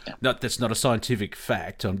 Yeah. No, that's not a scientific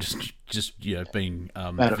fact. I'm just being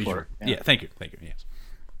metaphor. Yeah, thank you. Yes.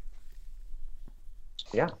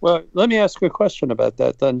 Yeah. Well, let me ask you a question about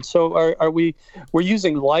that then. So we're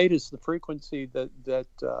using light as the frequency that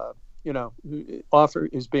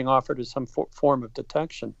is being offered as some form of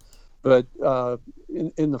detection, but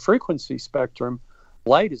in the frequency spectrum,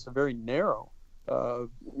 light is a very narrow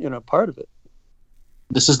part of it.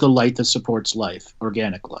 This is the light that supports life,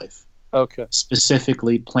 organic life. Okay.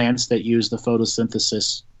 Specifically, plants that use the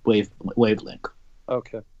photosynthesis wavelength.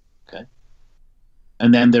 Okay.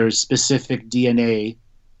 And then there's specific DNA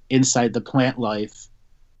inside the plant life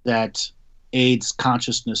that aids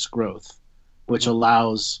consciousness growth, which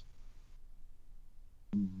allows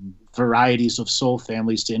varieties of soul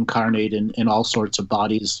families to incarnate in all sorts of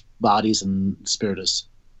bodies and spiritus.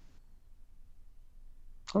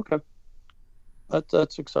 Okay.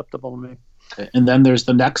 That's acceptable to me. Okay. And then there's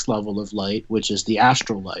the next level of light, which is the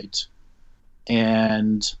astral light.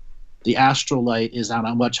 And the astral light is on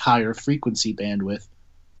a much higher frequency bandwidth.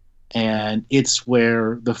 And it's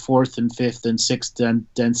where the fourth and fifth and sixth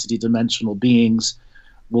density dimensional beings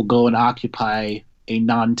will go and occupy a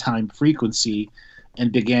non-time frequency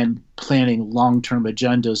and begin planning long-term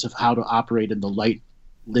agendas of how to operate in the light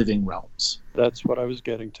living realms. That's what I was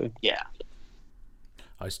getting to. Yeah.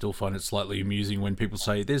 I still find it slightly amusing when people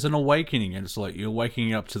say there's an awakening, and it's like you're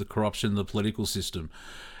waking up to the corruption of the political system.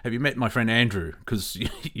 Have you met my friend Andrew? Because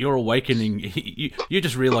you're awakening. You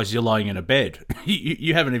just realise you're lying in a bed.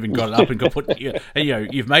 You haven't even got up and got put.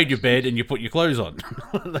 You've made your bed and you put your clothes on.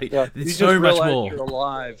 There's so much more. You're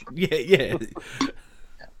alive. Yeah.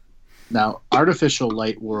 Now, artificial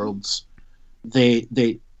light worlds, they're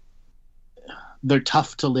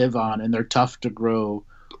tough to live on, and they're tough to grow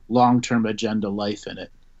long-term agenda life in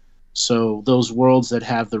it. So those worlds that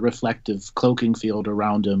have the reflective cloaking field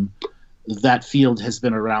around them, that field has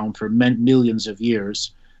been around for millions of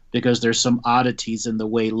years because there's some oddities in the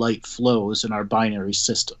way light flows in our binary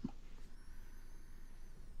system.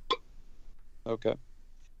 Okay.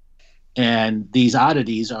 And these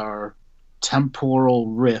oddities are temporal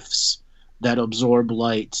rifts that absorb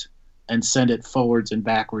light and send it forwards and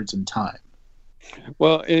backwards in time.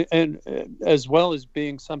 Well, and as well as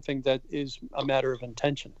being something that is a matter of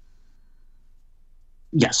intention.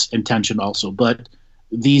 Yes, intention also. But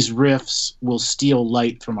these rifts will steal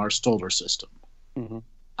light from our solar system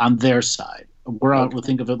on their side. We'll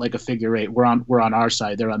think of it like a figure eight. We're on our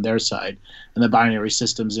side, they're on their side, and the binary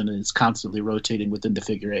system's is constantly rotating within the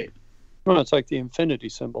figure eight. Well, it's like the infinity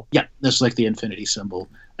symbol. Yeah, that's like the infinity symbol.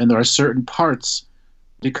 And there are certain parts,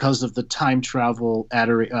 because of the time travel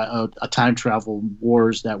time travel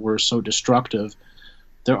wars that were so destructive,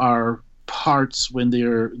 there are parts when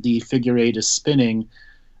the figure eight is spinning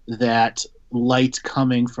that light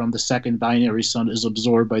coming from the second binary sun is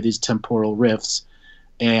absorbed by these temporal rifts,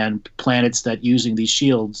 and planets that using these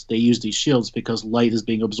shields, they use these shields because light is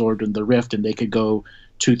being absorbed in the rift, and they could go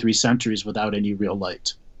 2-3 centuries without any real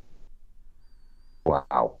light.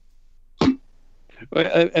 Wow.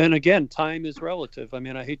 And again, time is relative. I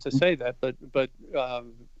mean, I hate to say that, but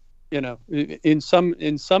in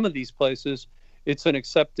some of these places, it's an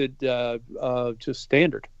accepted just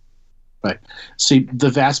standard. Right. See,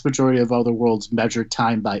 the vast majority of other worlds measure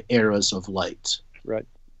time by eras of light. Right.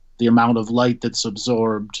 The amount of light that's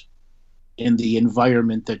absorbed in the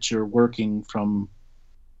environment that you're working from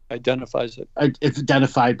identifies it. It's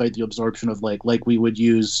identified by the absorption of light. Like we would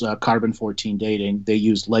use carbon-14 dating. They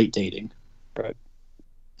use light dating. Right.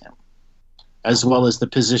 As well as the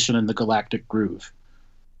position in the galactic groove.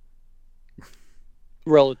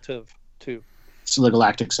 Relative to? So the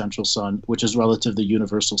galactic central sun, which is relative to the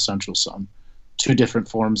universal central sun. Two different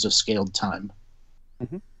forms of scaled time.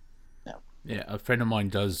 Mm-hmm. Yeah, a friend of mine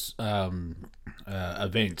does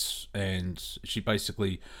events, and she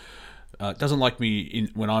basically doesn't like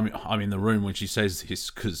me when I'm in the room when she says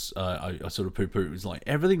this, because I sort of poo-poo. It's like,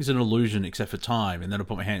 everything's an illusion except for time, and then I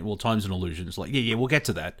put my hand, well, time's an illusion. It's like, yeah, we'll get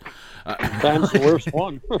to that. Time's the worst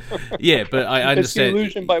one. Yeah, but I understand. It's the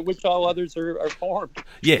illusion by which all others are formed.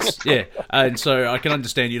 Yes, yeah, and so I can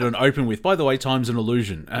understand you don't open with, by the way, time's an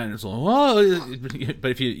illusion, and it's like, oh,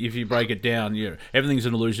 but if you break it down, everything's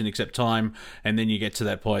an illusion except time, and then you get to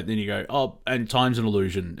that point, then you go, oh, and time's an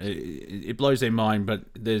illusion. It blows their mind, but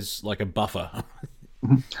there's like a buffer.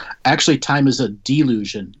 Actually, time is a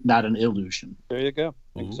delusion, not an illusion. There you go.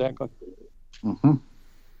 Exactly. Mm-hmm.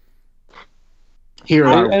 Here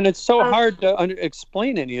are And it's so hard to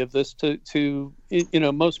explain any of this to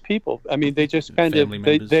most people. I mean, they just kind Family of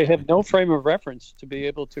members. they have no frame of reference to be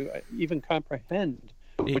able to even comprehend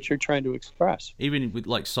what you're trying to express. Even with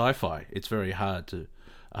like sci-fi, it's very hard to,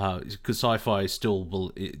 because sci-fi is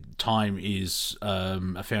still, time is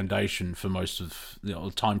a foundation for most of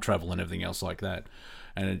time travel and everything else like that,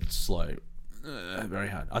 and it's like very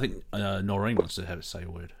hard. I think Noreen wants to say a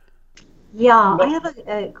word. Yeah, I have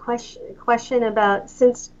a question about,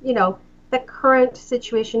 since the current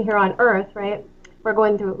situation here on Earth, right? We're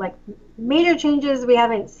going through like major changes we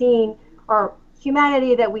haven't seen, or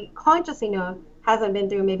humanity that we consciously know hasn't been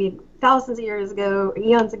through maybe thousands of years ago or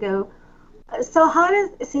eons ago. So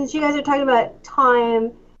since you guys are talking about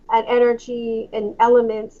time and energy and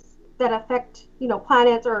elements that affect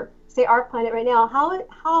planets, or say our planet right now,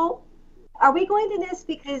 how are we going through this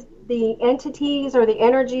because the entities or the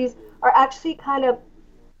energies are actually kind of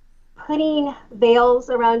putting veils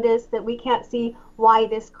around us that we can't see why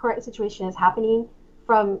this current situation is happening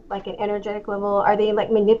from like an energetic level? Are they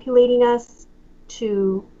like manipulating us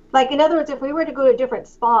to, like, in other words, if we were to go to a different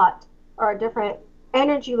spot or a different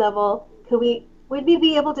energy level, would we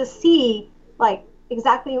be able to see like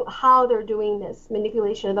exactly how they're doing this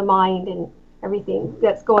manipulation of the mind and everything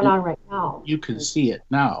that's going on right now? You can see it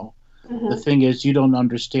now. Mm-hmm. The thing is, you don't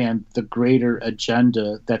understand the greater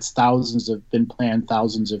agenda that's been planned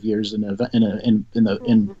thousands of years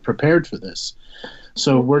in prepared for this.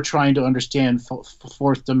 So we're trying to understand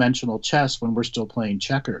fourth dimensional chess when we're still playing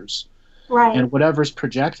checkers. Right. And whatever's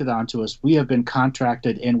projected onto us, we have been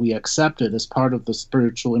contracted and we accept it as part of the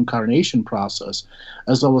spiritual incarnation process,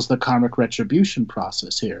 as well as the karmic retribution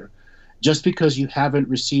process here. Just because you haven't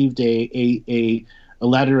received a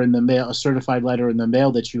letter in the mail, a certified letter in the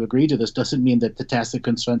mail that you agree to this, doesn't mean that the tacit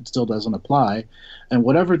consent still doesn't apply. And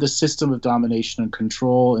whatever the system of domination and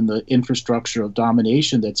control and the infrastructure of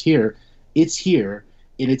domination that's here, it's here,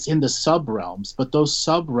 and it's in the sub-realms. But those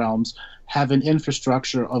sub-realms have an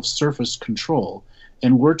infrastructure of surface control.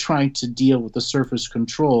 And we're trying to deal with the surface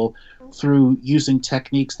control through using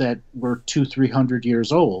techniques that were 200-300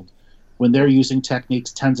 years old, when they're using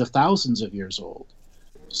techniques tens of thousands of years old.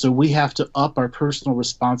 So we have to up our personal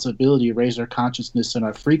responsibility, raise our consciousness and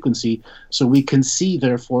our frequency so we can see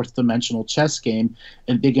their fourth dimensional chess game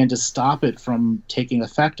and begin to stop it from taking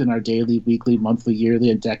effect in our daily, weekly, monthly, yearly,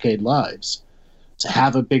 and decade lives, to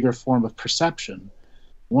have a bigger form of perception.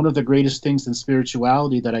 One of the greatest things in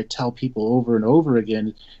spirituality that I tell people over and over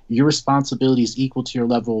again, your responsibility is equal to your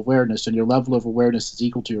level of awareness, and your level of awareness is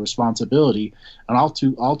equal to your responsibility. And all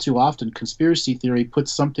too often, conspiracy theory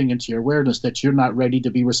puts something into your awareness that you're not ready to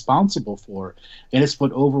be responsible for. And it's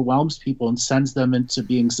what overwhelms people and sends them into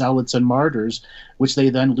being zealots and martyrs, which they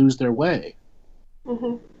then lose their way.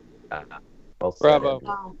 Mm-hmm. Well said, Bravo. Andrew.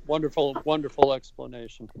 Wow. Wonderful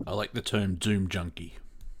explanation. I like the term doom junkie.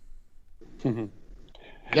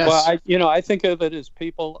 Yes. Well, I think of it as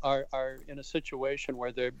people are in a situation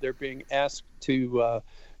where they're being asked to,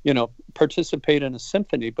 participate in a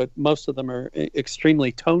symphony, but most of them are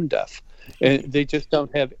extremely tone deaf, and they just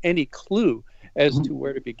don't have any clue as to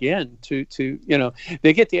where to begin.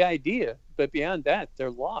 They get the idea, but beyond that, they're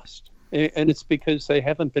lost, and it's because they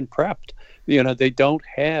haven't been prepped. They don't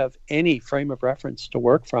have any frame of reference to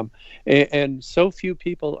work from, and so few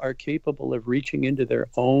people are capable of reaching into their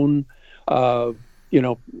own.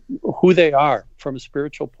 Who they are from a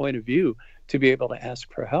spiritual point of view to be able to ask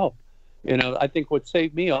for help. I think what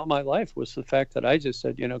saved me all my life was the fact that I just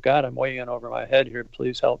said, God, I'm way in over my head here.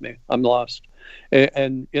 Please help me. I'm lost.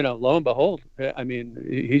 And lo and behold, I mean,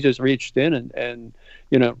 he just reached in and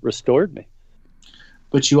restored me.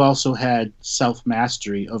 But you also had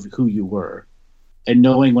self-mastery of who you were, and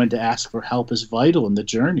knowing when to ask for help is vital in the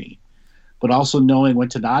journey. But also knowing when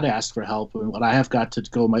to not ask for help. And when I have got to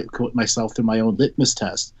go myself through my own litmus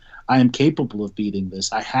test, I am capable of beating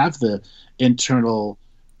this. I have the internal,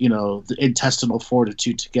 the intestinal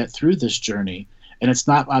fortitude to get through this journey. And it's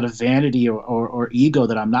not out of vanity or ego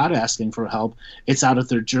that I'm not asking for help. It's out of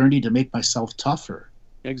their journey to make myself tougher.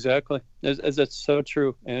 Exactly. As that's so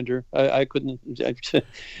true, Andrew. I couldn't.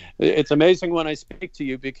 It's amazing when I speak to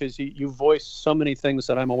you because you voice so many things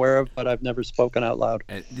that I'm aware of, but I've never spoken out loud.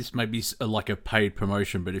 This may be like a paid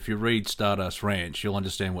promotion, but if you read Stardust Ranch, you'll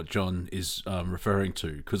understand what John is referring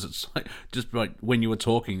to, because it's just like when you were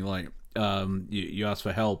talking, you asked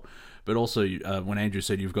for help. But also, when Andrew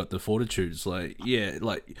said you've got the fortitude, it's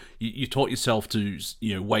you taught yourself to,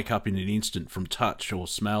 wake up in an instant from touch or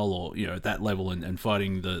smell or, at that level and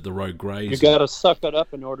fighting the rogue greys. You got to suck it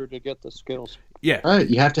up in order to get the skills. Yeah. Right.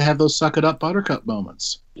 You have to have those suck it up buttercup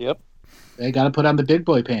moments. Yep. They got to put on the big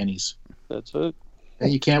boy panties. That's it.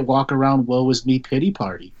 And you can't walk around woe is me pity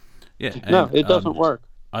party. Yeah, No, it doesn't work.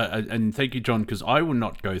 And thank you, John, because I would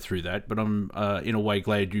not go through that, but I'm in a way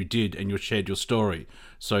glad you did, and you shared your story.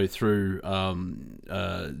 So through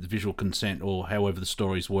the visual consent or however the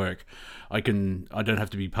stories work, I don't have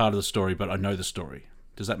to be part of the story, but I know the story.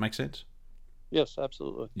 Does that make sense? Yes,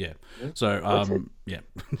 absolutely. Yeah. So yeah.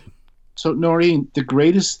 So Noreen, the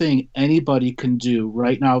greatest thing anybody can do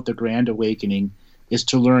right now at the Grand Awakening is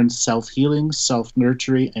to learn self-healing,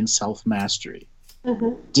 self-nurturing, and self-mastery.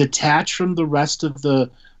 Mm-hmm. Detach from the rest of the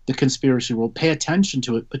conspiracy world. Pay attention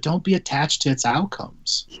to it, but don't be attached to its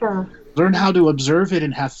outcomes. Sure. Learn how to observe it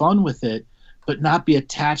and have fun with it, but not be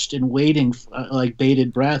attached and waiting like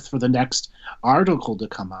bated breath for the next article to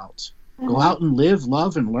come out. Mm-hmm. Go out and live,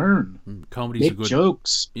 love, and learn. Comedy's Make a good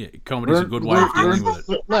jokes. Yeah, comedy's a good way of dealing with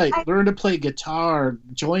it. Learn to play guitar.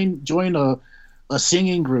 Join a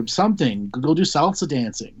singing group. Something. Go do salsa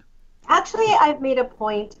dancing. Actually, I've made a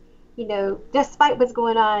point, despite what's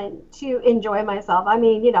going on, to enjoy myself. I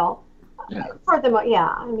mean, furthermore,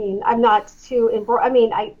 I mean, I'm not too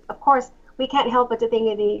of course, we can't help but to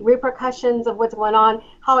think of the repercussions of what's going on,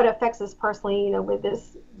 how it affects us personally, with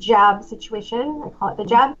this jab situation. I call it the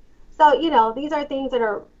jab. So, these are things that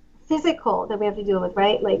are physical that we have to deal with,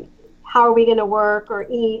 right? Like, how are we going to work or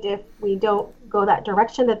eat if we don't go that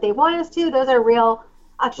direction that they want us to? Those are real,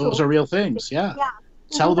 Those are real things, yeah. Yeah.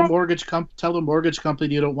 Tell the mortgage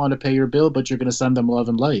company you don't want to pay your bill, but you're going to send them love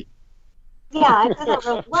and light. Yeah, it doesn't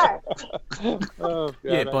really work. Oh,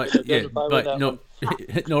 God,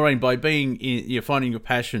 Noreen, by you're finding your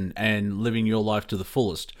passion and living your life to the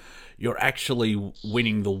fullest, you're actually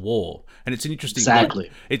winning the war. And it's interesting. Exactly.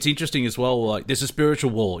 Like, it's interesting as well. Like, there's a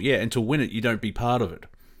spiritual war, and to win it, you don't be part of it,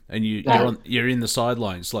 and you're in the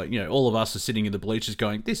sidelines. Like, all of us are sitting in the bleachers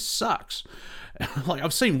going, "This sucks." Like,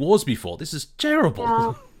 I've seen wars before. This is terrible.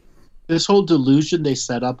 Yeah. This whole delusion they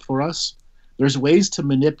set up for us, there's ways to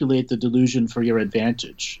manipulate the delusion for your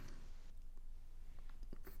advantage.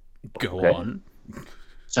 Go on.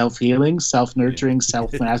 Self-healing, self-nurturing,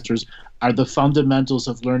 self-masters are the fundamentals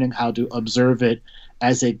of learning how to observe it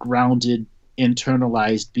as a grounded,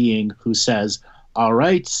 internalized being who says, all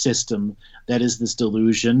right, system, that is this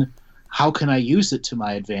delusion, how can I use it to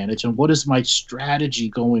my advantage, and what is my strategy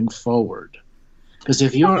going forward? Because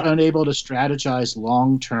if you're unable to strategize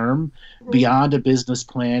long-term, beyond a business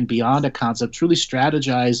plan, beyond a concept, truly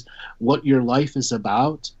strategize what your life is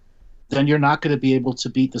about, then you're not going to be able to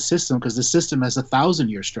beat the system, because the system has a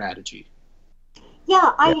 1,000-year strategy.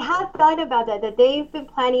 Yeah, I have thought about that they've been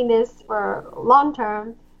planning this for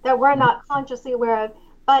long-term, that we're not consciously aware of.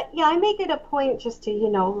 But yeah, I make it a point just to,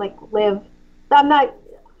 live.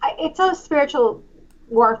 It's a spiritual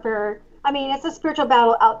warfare. I mean, it's a spiritual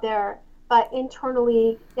battle out there. But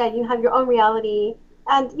internally, you have your own reality.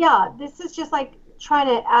 And this is just like trying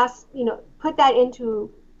to put that into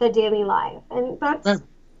the daily life. And that's,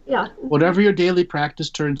 Whatever your daily practice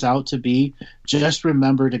turns out to be, just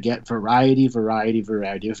remember to get variety.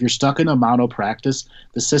 If you're stuck in a mono practice,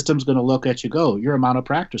 the system's going to look at you, go, you're a mono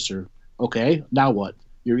practicer. Okay, now what?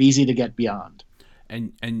 You're easy to get beyond.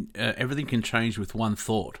 And everything can change with one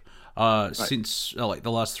thought. Since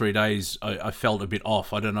the last 3 days, I felt a bit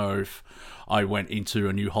off. I don't know if I went into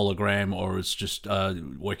a new hologram or it's just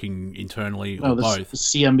working internally or both.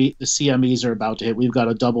 The CMEs are about to hit. We've got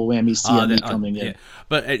a double whammy CME coming in.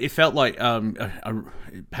 But it felt like a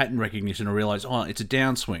pattern recognition. I realized, it's a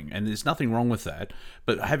downswing, and there's nothing wrong with that.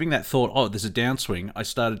 But having that thought, there's a downswing, I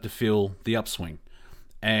started to feel the upswing.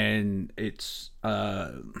 And it's my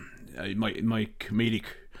comedic...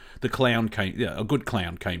 The clown a good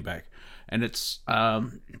clown came back. And it's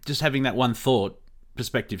just having that one thought,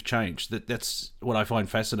 perspective change. That's what I find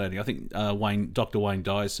fascinating. I think Dr. Wayne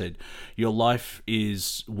Dyer said, your life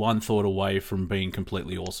is one thought away from being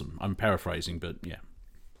completely awesome. I'm paraphrasing, but yeah.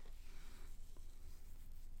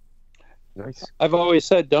 Nice. I've always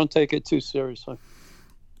said, don't take it too seriously.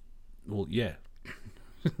 Well, yeah.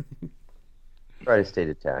 Try to stay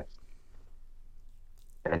detached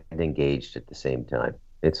and engaged at the same time.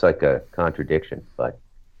 It's like a contradiction, but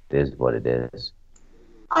it is what it is.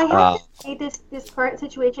 I have to say this current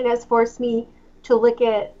situation has forced me to look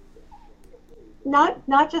at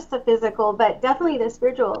not just the physical, but definitely the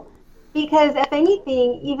spiritual. Because if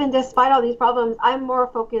anything, even despite all these problems, I'm more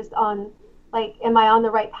focused on, am I on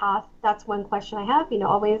the right path? That's one question I have,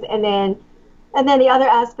 always. And then the other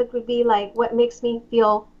aspect would be what makes me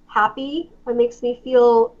feel happy, what makes me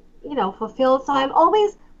feel, fulfilled. So I'm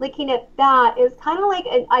always looking at that is kind of like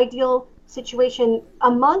an ideal situation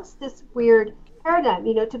amongst this weird paradigm,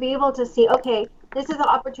 to be able to see, okay, this is an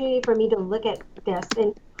opportunity for me to look at this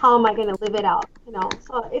and how am I going to live it out,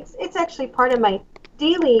 So it's actually part of my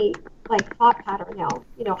daily like thought pattern now.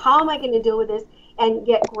 You know, how am I going to deal with this and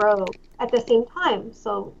yet grow at the same time?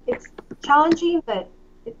 So it's challenging, but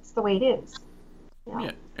it's the way it is. You know?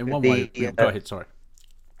 Yeah, in one way. Go ahead, sorry.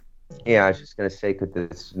 Yeah, I was just going to say, could the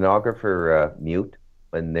stenographer mute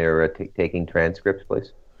when they're taking transcripts,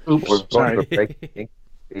 please? Oops, We're going to a sorry.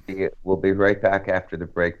 break. We'll be right back after the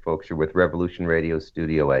break, folks. You're with Revolution Radio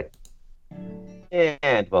Studio A.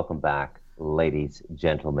 And welcome back, ladies,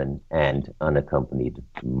 gentlemen, and unaccompanied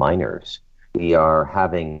minors. We are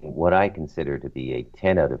having what I consider to be a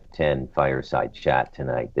 10 out of 10 fireside chat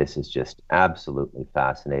tonight. This is just absolutely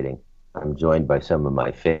fascinating. I'm joined by some of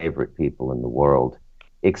my favorite people in the world,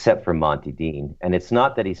 except for Monty Dean. And it's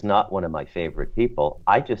not that he's not one of my favorite people.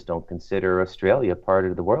 I just don't consider Australia part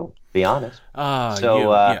of the world, to be honest.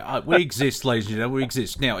 We exist, ladies and gentlemen. We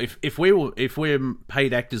exist. Now, if we're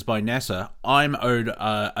paid actors by NASA, I'm owed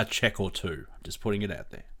a check or two. Just putting it out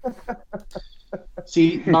there.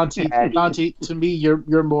 See, Monty, to me,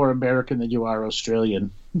 you're more American than you are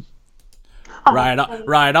Australian.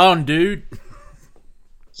 Right on, dude.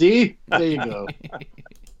 See? There you go.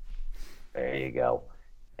 There you go.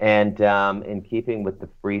 And in keeping with the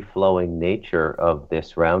free-flowing nature of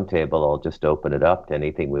this roundtable, I'll just open it up to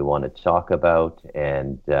anything we want to talk about.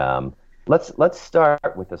 And let's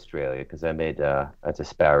start with Australia, because I made a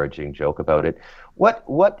disparaging joke about it.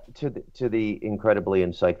 What to the incredibly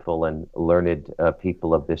insightful and learned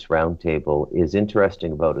people of this roundtable is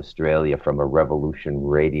interesting about Australia from a Revolution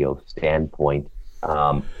Radio standpoint?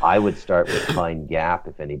 I would start with Pine Gap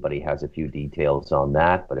if anybody has a few details on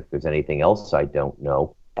that, but if there's anything else I don't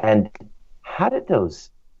know. And how did those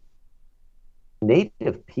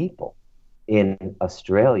native people in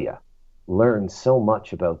Australia learn so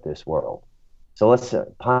much about this world? So let's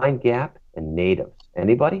Pine Gap and natives.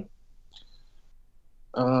 Anybody?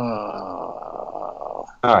 All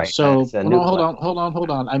right. So hold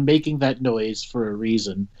on. I'm making that noise for a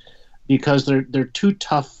reason, because they're two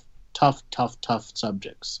tough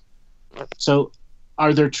subjects. So,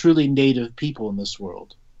 are there truly native people in this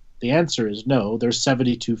world? The answer is no. There's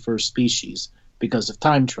 72 first species because of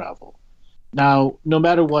time travel. Now, no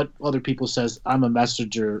matter what other people says, I'm a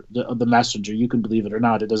messenger, the messenger. You can believe it or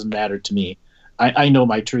not. It doesn't matter to me. I know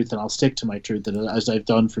my truth, and I'll stick to my truth, as I've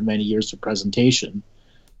done for many years of presentation.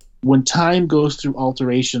 When time goes through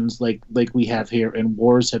alterations like we have here, and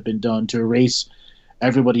wars have been done to erase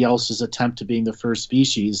everybody else's attempt to being the first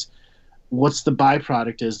species, what's the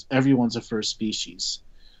byproduct is everyone's a first species.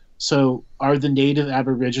 So are the native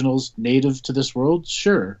Aboriginals native to this world?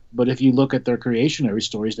 Sure. But if you look at their creationary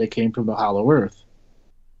stories, they came from the Hollow Earth,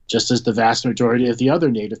 just as the vast majority of the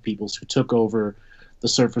other native peoples who took over the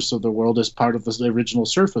surface of the world as part of the original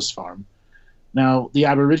surface farm. Now, the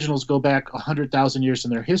Aboriginals go back 100,000 years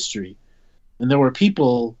in their history, and there were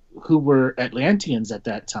people who were Atlanteans at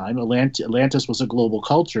that time. Atlantis was a global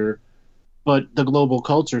culture, but the global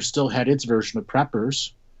culture still had its version of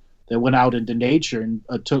preppers that went out into nature and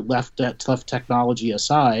left technology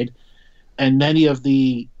aside. And many of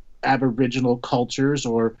the Aboriginal cultures,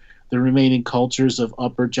 or the remaining cultures of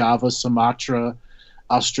Upper Java, Sumatra,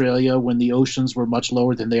 Australia, when the oceans were much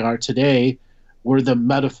lower than they are today, were the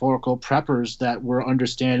metaphorical preppers that were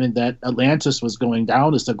understanding that Atlantis was going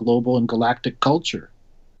down as a global and galactic culture.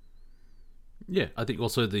 Yeah, I think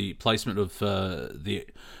also the placement of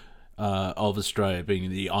Australia being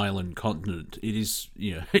the island continent. It is,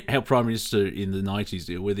 our Prime Minister in the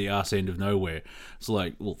 90s, we're the arse end of nowhere. It's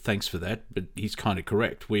like, well, thanks for that, but he's kind of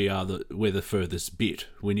correct. We're the furthest bit.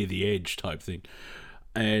 We're near the edge type thing.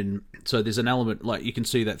 And so there's an element, like you can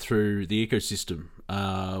see that through the ecosystem,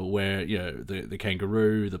 where, the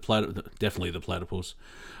kangaroo, definitely the platypus,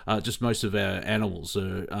 just most of our animals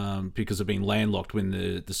are, because they've been landlocked when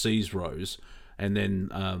the seas rose, and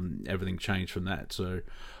then everything changed from that. So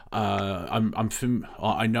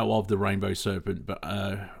I know of the rainbow serpent, but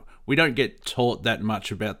we don't get taught that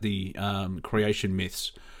much about the creation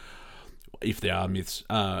myths, if there are myths,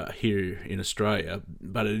 here in Australia.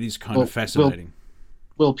 But it is kind of fascinating.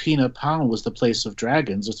 Wilpena Pound was the place of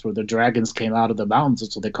dragons. It's where the dragons came out of the mountains.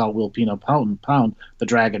 That's what they call Wilpena Pound, the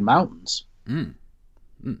Dragon Mountains. New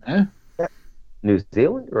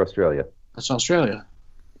Zealand or Australia? That's Australia.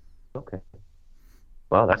 Okay.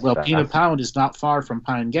 Wow, that's Wilpena Pound is not far from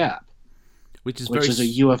Pine Gap, which is a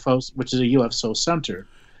UFO center.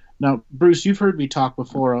 Now, Bruce, you've heard me talk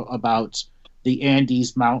before about the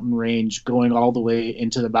Andes mountain range going all the way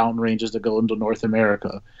into the mountain ranges that go into North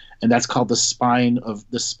America, and that's called the spine of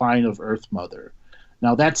Earth Mother.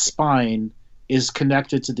 Now, that spine is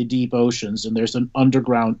connected to the deep oceans, and there's an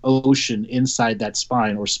underground ocean inside that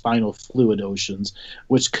spine, or spinal fluid oceans,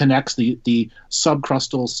 which connects the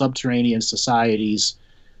subcrustal subterranean societies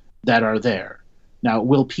that are there. Now,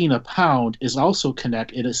 Wilpena Pound is also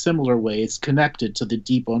connected in a similar way. It's connected to the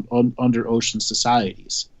deep under ocean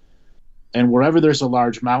societies. And wherever there's a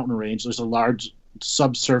large mountain range, there's a large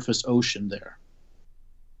subsurface ocean there.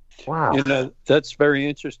 Wow. That's very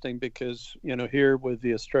interesting because, here with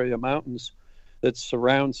the Australia Mountains that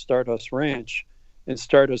surround Stardust Ranch, and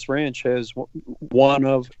Stardust Ranch has one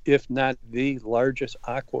of, if not the largest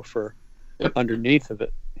aquifer underneath of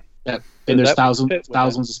it. Yep. And there's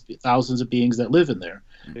thousands of beings that live in there.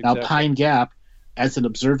 Exactly. Now, Pine Gap, as an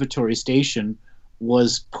observatory station,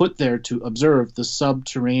 was put there to observe the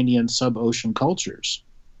subterranean, sub-ocean cultures.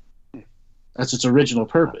 That's its original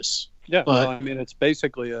purpose. Yeah, but, it's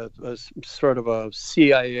basically a sort of a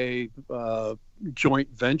CIA joint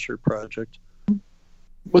venture project.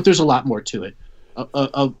 But there's a lot more to it.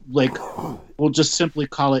 We'll just simply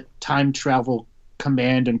call it time travel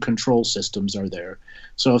command and control systems are there.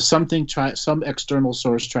 So if some external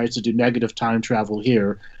source tries to do negative time travel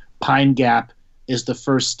here, Pine Gap is the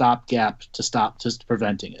first stopgap to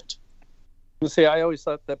preventing it. See, I always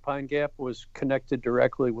thought that Pine Gap was connected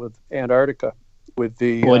directly with Antarctica.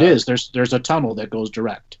 It is. There's a tunnel that goes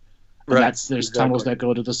direct. Right. There's tunnels that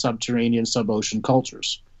go to the subterranean, sub-ocean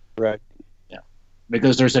cultures. Right. Yeah.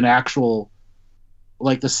 Because there's an actual,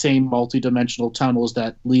 the same multidimensional tunnels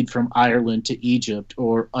that lead from Ireland to Egypt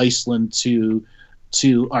or Iceland to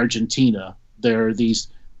Argentina. There's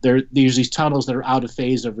these tunnels that are out of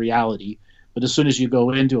phase of reality, but as soon as you go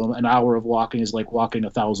into them, an hour of walking is like walking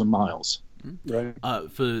 1,000 miles. Right.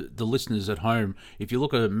 For the listeners at home, if you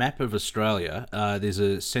look at a map of Australia, there's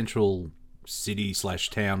a central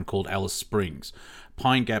city/town called Alice Springs.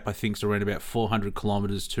 Pine Gap, I think, is around about 400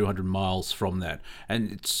 kilometres, 200 miles from that.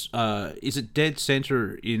 And it's is it dead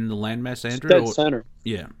centre in the landmass, Andrew? It's dead centre.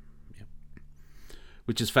 Yeah.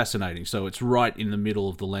 Which is fascinating. So it's right in the middle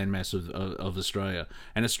of the landmass of Australia.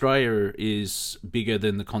 And Australia is bigger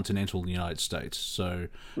than the continental United States. So,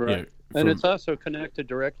 right. And it's also connected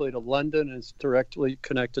directly to London. It's directly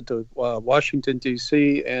connected to Washington,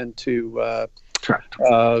 D.C. and to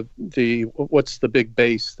what's the big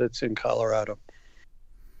base that's in Colorado?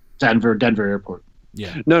 Denver Airport.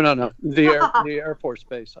 Yeah. No. The Air Force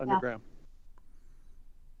Base underground.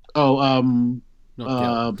 Oh,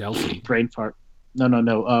 Delphi. Brain fart.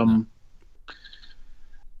 No.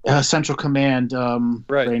 Central Command.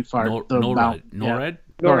 Right. Brain fart. NORAD.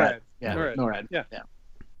 NORAD.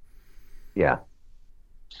 Yeah.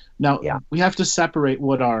 Now, we have to separate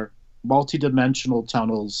what are multidimensional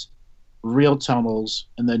tunnels, real tunnels,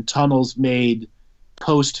 and then tunnels made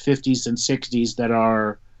post-50s and 60s that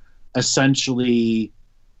are essentially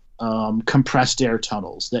compressed air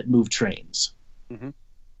tunnels that move trains. Mm-hmm.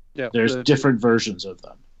 Yeah, there's different versions of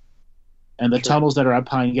them. And the tunnels that are at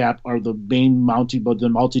Pine Gap are the main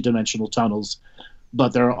multidimensional tunnels,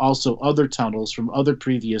 but there are also other tunnels from other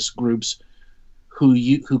previous groups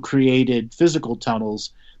who created physical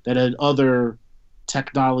tunnels that had other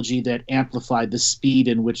technology that amplified the speed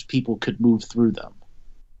in which people could move through them.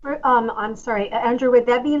 I'm sorry, Andrew, would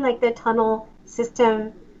that be like the tunnel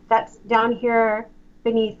system that's down here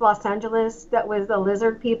beneath Los Angeles that was the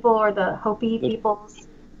lizard people or the Hopi people's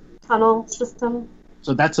tunnel system?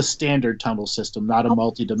 So that's a standard tunnel system, not a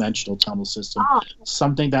multi-dimensional tunnel system. Oh.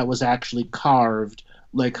 Something that was actually carved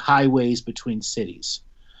like highways between cities.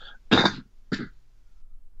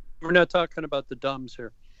 We're not talking about the dumbs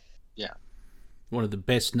here. Yeah. One of the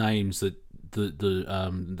best names that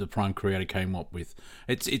the Prime Creator came up with.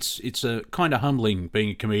 It's a kind of humbling being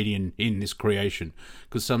a comedian in this creation,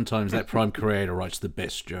 because sometimes that Prime Creator writes the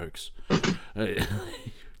best jokes.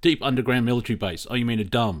 Deep underground military base. Oh, you mean a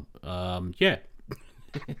dumb? Yeah.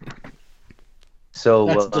 So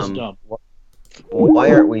that's just dumb.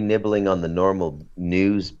 Why aren't we nibbling on the normal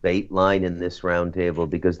news bait line in this roundtable?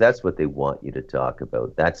 Because that's what they want you to talk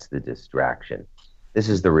about. That's the distraction. This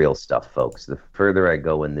is the real stuff, folks. The further I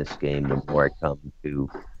go in this game, the more I come to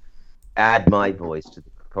add my voice to the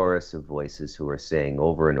chorus of voices who are saying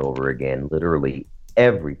over and over again, literally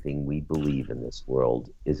everything we believe in this world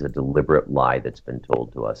is a deliberate lie that's been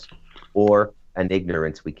told to us, or an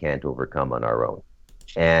ignorance we can't overcome on our own.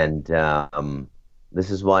 And this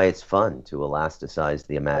is why it's fun to elasticize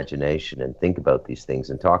the imagination and think about these things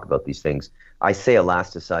and talk about these things. I say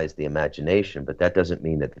elasticize the imagination, but that doesn't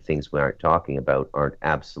mean that the things we aren't talking about aren't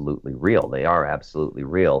absolutely real. They are absolutely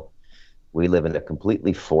real. We live in a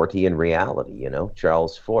completely Fortean reality, you know,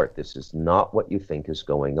 Charles Fort. This is not what you think is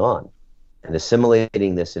going on. And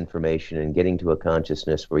assimilating this information and getting to a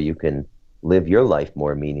consciousness where you can live your life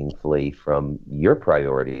more meaningfully from your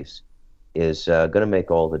priorities is going to make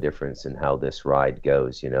all the difference in how this ride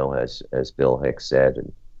goes, as Bill Hicks said,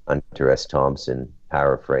 and Hunter S. Thompson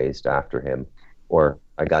paraphrased after him. Or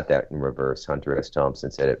I got that in reverse. Hunter S.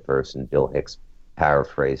 Thompson said it first, and Bill Hicks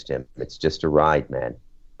paraphrased him. It's just a ride, man.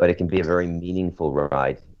 But it can be a very meaningful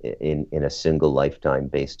ride in a single lifetime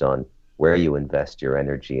based on where you invest your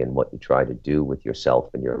energy and what you try to do with yourself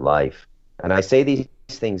and your life. And I say these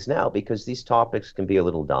things now because these topics can be a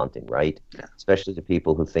little daunting, right? Yeah. Especially to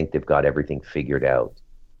people who think they've got everything figured out.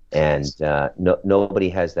 And nobody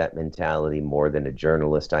has that mentality more than a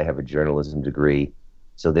journalist. I have a journalism degree.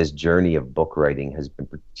 So this journey of book writing has been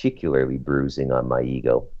particularly bruising on my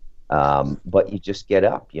ego. But you just get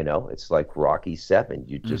up, It's like Rocky VII.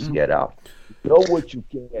 You just get up. You know what you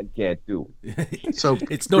can and can't do. So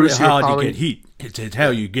it's not Bruce, how hard you get hit. It's how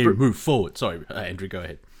you move forward. Sorry, Andrew, go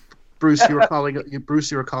ahead. Bruce, you were calling a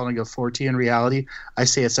Fortean reality. I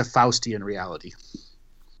say it's a Faustian reality.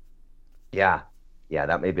 Yeah,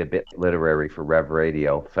 that may be a bit literary for Rev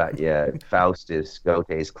Radio. Faust is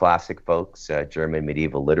Goethe's classic, folks, German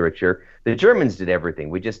medieval literature. The Germans did everything.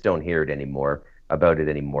 We just don't hear about it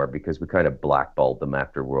anymore because we kind of blackballed them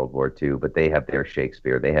after World War II, but they have their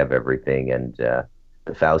Shakespeare. They have everything, and the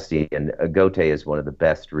Faustian, Goethe is one of the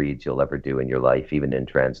best reads you'll ever do in your life, even in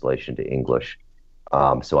translation to English.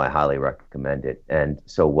 So I highly recommend it. And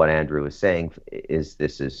so what Andrew is saying is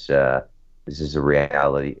this is a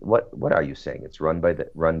reality. What are you saying? It's run by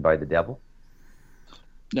the devil?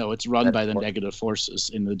 No, it's run by the negative forces.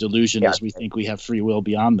 And the delusion is we think we have free will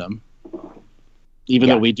beyond them. Even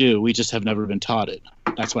though we do, we just have never been taught it.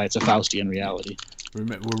 That's why it's a Faustian reality.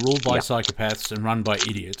 Remember, we're ruled by psychopaths and run by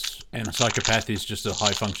idiots. And a psychopath is just a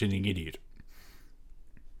high-functioning idiot.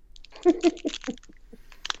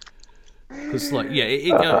 Because,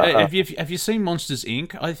 have you seen Monsters,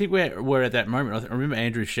 Inc.? I think we're at that moment. I remember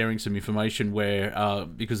Andrew sharing some information where,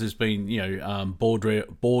 because there's been,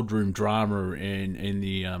 boardroom drama in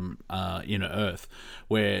the inner Earth,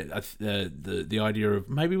 where the idea of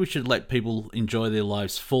maybe we should let people enjoy their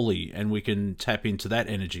lives fully, and we can tap into that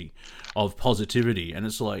energy of positivity. And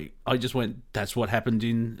it's like, I just went, that's what happened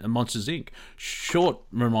in Monsters, Inc. Short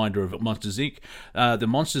reminder of Monsters, Inc. The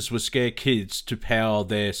monsters would scare kids to power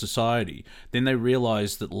their society. Then they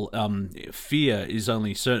realized that fear is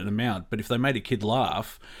only a certain amount, but if they made a kid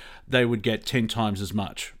laugh, they would get 10 times as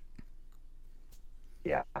much.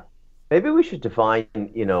 Yeah. Maybe we should define,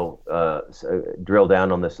 drill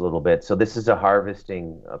down on this a little bit. So this is a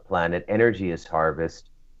harvesting planet. Energy is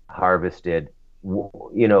harvested.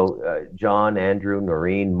 John, Andrew,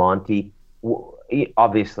 Noreen, Monty.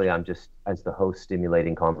 Obviously, I'm just, as the host,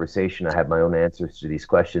 stimulating conversation. I have my own answers to these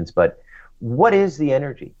questions. But what is the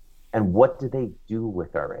energy? And what do they do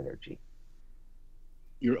with our energy?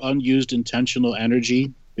 Your unused intentional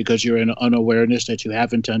energy, because you're in unawareness that you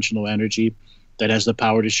have intentional energy that has the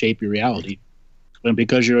power to shape your reality. And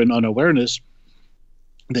because you're in unawareness,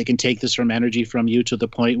 they can take this energy from you to the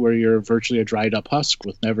point where you're virtually a dried up husk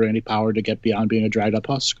with never any power to get beyond being a dried up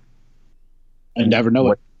husk. And never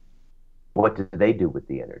know it. What do they do with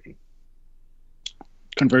the energy?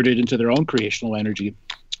 Convert it into their own creational energy.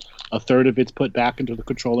 A third of it's put back into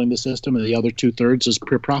controlling the system, and the other 2/3 is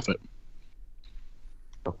pure profit.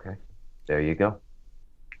 Okay, there you go.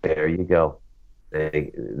 They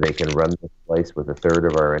can run this place with a third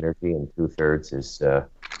of our energy, and 2/3 is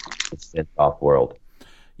sent off world.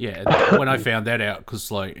 Yeah, when I found that out, because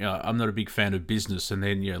I'm not a big fan of business, and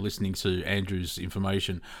then listening to Andrew's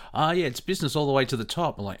information, it's business all the way to the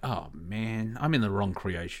top. I'm like, oh man, I'm in the wrong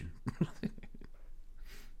creation.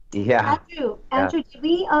 Yeah. Andrew, did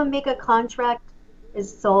we make a contract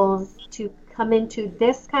as souls to come into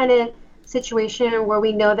this kind of situation where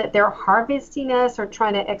we know that they're harvesting us or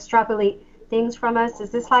trying to extrapolate things from us? Is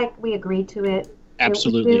this like we agreed to it?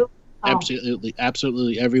 Absolutely.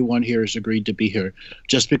 Absolutely. Everyone here has agreed to be here.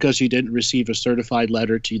 Just because you didn't receive a certified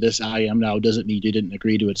letter to this I am now doesn't mean you didn't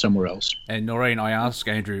agree to it somewhere else. And Noreen, I asked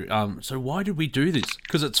Andrew, so why did we do this?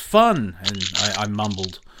 Because it's fun. And I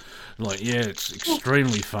mumbled. It's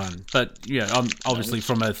extremely fun. But, obviously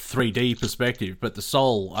from a 3D perspective, but the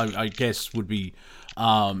soul, I guess, would be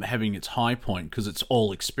having its high point because it's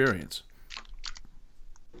all experience.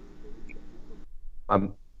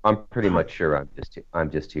 I'm pretty much sure I'm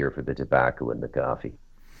just here for the tobacco and the coffee.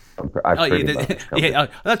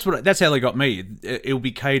 That's how they got me. It'll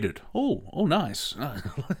be catered. Oh, nice.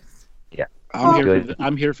 Yeah,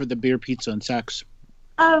 I'm here for the beer, pizza, and sex.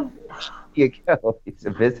 You go. He's a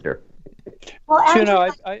visitor. Well,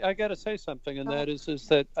 I got to say something, and that is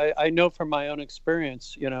that I know from my own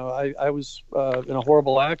experience. I was in a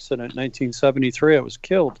horrible accident in 1973. I was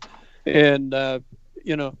killed, and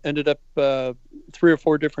ended up 3 or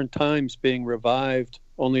 4 different times being revived,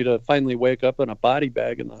 only to finally wake up in a body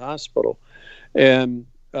bag in the hospital, and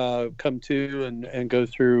come to and go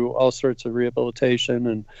through all sorts of rehabilitation.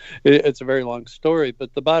 And it's a very long story,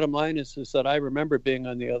 but the bottom line is that I remember being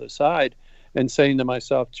on the other side and saying to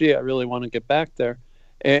myself, gee, I really want to get back there,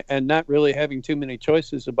 and not really having too many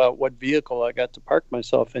choices about what vehicle I got to park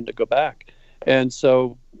myself in to go back. And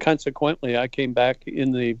so consequently, I came back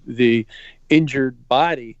in the injured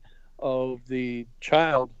body of the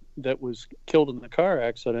child that was killed in the car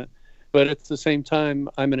accident. But at the same time,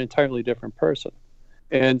 I'm an entirely different person.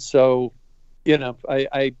 And so,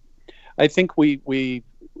 I think the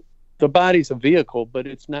body's a vehicle, but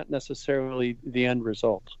it's not necessarily the end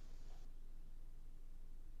result.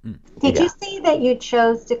 Did you say that you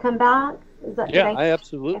chose to come back? I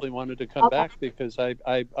absolutely wanted to come back because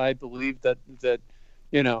I believe that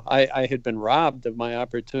I had been robbed of my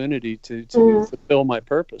opportunity to fulfill my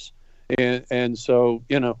purpose. And so,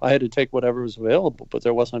 I had to take whatever was available, but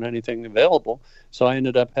there wasn't anything available. So I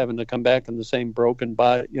ended up having to come back in the same broken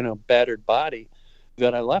body, battered body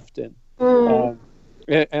that I left in.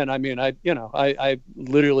 And I mean, I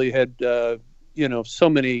literally had, so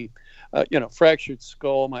many, fractured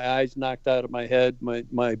skull, my eyes knocked out of my head,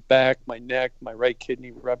 my back, my neck, my right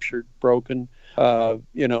kidney ruptured, broken,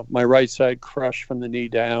 my right side crushed from the knee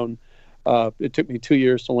down. It took me 2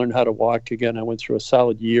 years to learn how to walk again. I went through a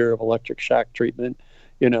solid year of electric shock treatment,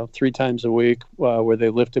 3 times a week, where they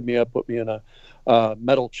lifted me up, put me in a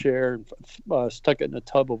metal chair, and stuck it in a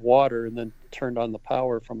tub of water, and then turned on the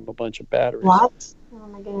power from a bunch of batteries. What? Oh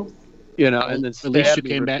my goodness. And then at least you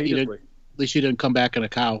came back. At least you didn't come back in a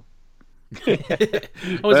cow. There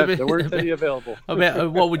weren't any available.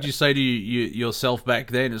 What would you say to yourself back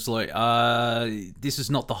then? It's like, this is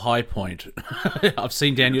not the high point. I've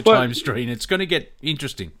seen down your time stream. It's going to get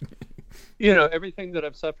interesting. Everything that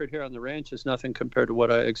I've suffered here on the ranch is nothing compared to what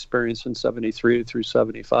I experienced in 73 through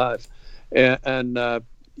 75. And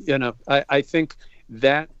I think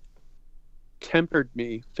that tempered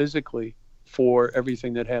me physically for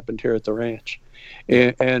everything that happened here at the ranch.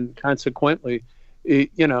 And consequently, I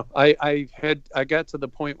got to the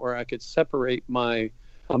point where I could separate my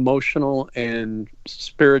emotional and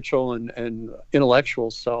spiritual and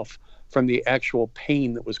intellectual self from the actual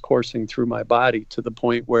pain that was coursing through my body, to the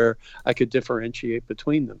point where I could differentiate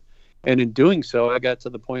between them. And in doing so, I got to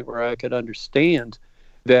the point where I could understand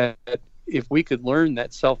that if we could learn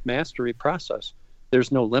that self-mastery process,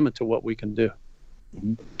 there's no limit to what we can do.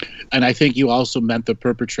 And I think you also meant the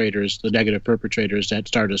perpetrators, the negative perpetrators at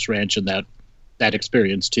Stardust Ranch, and that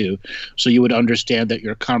experience too, so you would understand that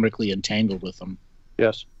you're karmically entangled with them.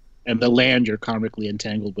 Yes. And the land you're karmically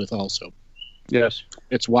entangled with also. Yes.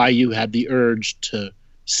 It's why you had the urge to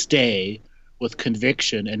stay with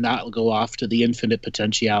conviction and not go off to the infinite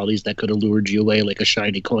potentialities that could have lured you away like a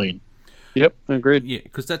shiny coin. Yep, agreed. Yeah,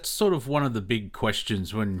 because that's sort of one of the big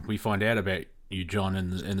questions when we find out about you, John,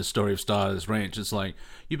 and the story of Stardust Ranch. It's like,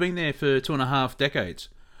 you've been there for 2.5 decades.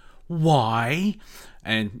 Why?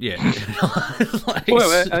 And yeah,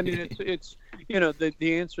 well, I mean, it's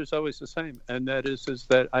the answer is always the same, and that is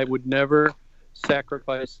that I would never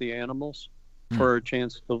sacrifice the animals for a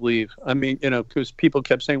chance to leave. I mean, because people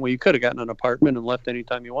kept saying, well, you could have gotten an apartment and left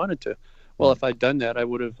anytime you wanted to. Well, if I'd done that, I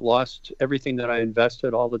would have lost everything that I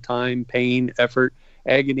invested, all the time, pain, effort,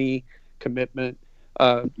 agony, commitment,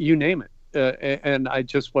 you name it. And I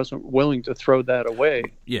just wasn't willing to throw that away.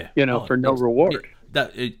 Yeah, for no reward.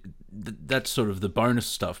 That's sort of the bonus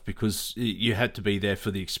stuff, because you had to be there for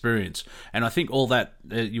the experience. And I think all that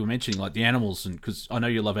you were mentioning, like the animals, and because I know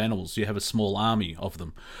you love animals, you have a small army of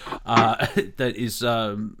them. That is,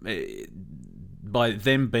 by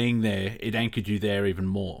them being there, it anchored you there even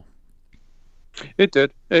more. It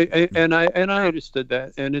did, and I understood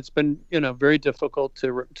that, and it's been very difficult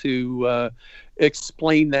to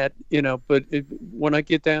explain that, but when I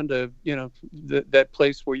get down to that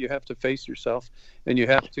place where you have to face yourself and you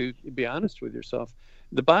have to be honest with yourself,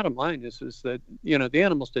 the bottom line is that the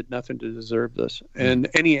animals did nothing to deserve this, and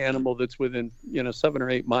any animal that's within 7 or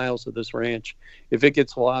 8 miles of this ranch, if it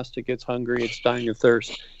gets lost, it gets hungry, it's dying of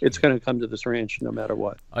thirst, it's going to come to this ranch no matter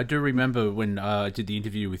what. I do remember when I did the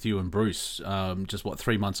interview with you and Bruce, just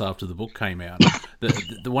 3 months after the book came out,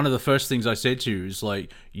 the one of the first things I said to you is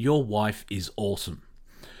like, your wife is awesome.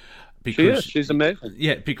 Because she's amazing.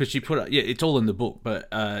 Yeah, because she put up, it's all in the book, but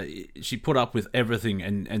she put up with everything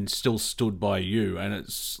and still stood by you, and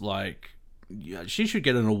it's like, she should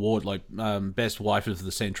get an award like best wife of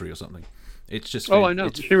the century or something. It's just I know,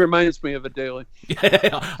 she reminds me of Adele.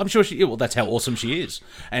 Yeah, I'm sure well, that's how awesome she is.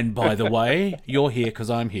 And by the way, you're here because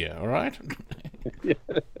I'm here, all right?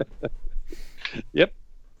 Yep.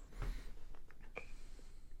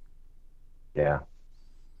 Yeah.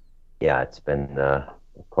 Yeah, it's been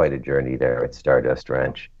quite a journey there at Stardust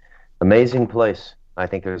Ranch. Amazing place. I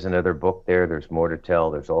think there's another book there. There's more to tell.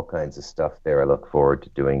 There's all kinds of stuff there. I look forward to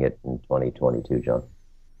doing it in 2022, John.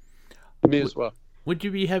 Me as well. Would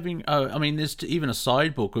you be having? I mean, there's even a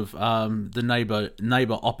side book of the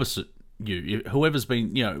neighbor opposite you. Whoever's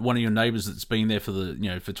been, one of your neighbors that's been there for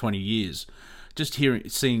for 20 years. Just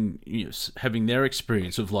seeing, having their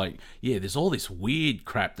experience of there's all this weird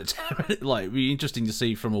crap that's happening. It'd be interesting to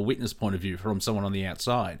see from a witness point of view, from someone on the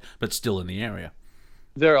outside, but still in the area.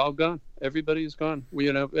 They're all gone. Everybody's gone.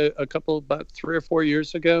 About 3 or 4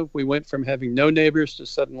 years ago, we went from having no neighbors to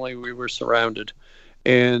suddenly we were surrounded.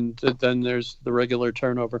 And then there's the regular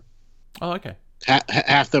turnover. Oh, okay.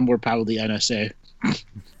 Half them were probably NSA.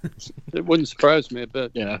 It wouldn't surprise me a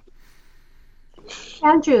bit. Yeah.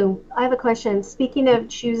 Andrew, I have a question. Speaking of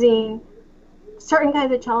choosing certain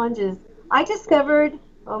kinds of challenges, I discovered,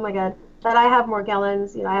 oh my God, that I have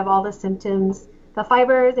Morgellons. I have all the symptoms, the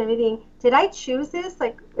fibers, everything. Did I choose this?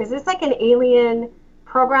 Is this like an alien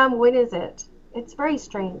program? When is it? It's very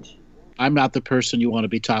strange. I'm not the person you want to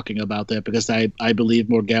be talking about that, because I believe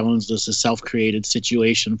Morgellons is a self-created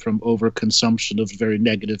situation from overconsumption of very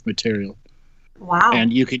negative material. Wow.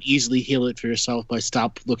 And you can easily heal it for yourself by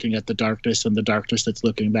stop looking at the darkness and the darkness that's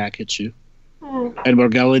looking back at you. And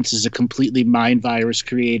Morgellons is a completely mind virus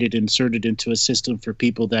inserted into a system for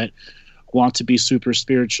people that want to be super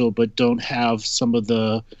spiritual but don't have some of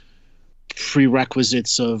the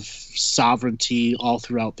prerequisites of sovereignty all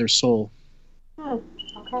throughout their soul.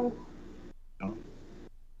 Okay.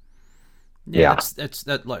 Yeah, that's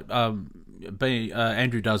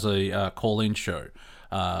Andrew does a call-in show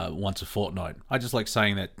once a fortnight. I just like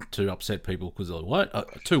saying that to upset people because they're like,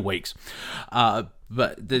 what? 2 weeks.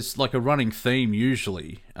 But there's a running theme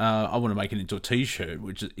usually. I want to make it into a T-shirt,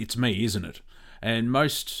 which it's me, isn't it? And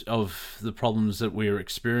most of the problems that we're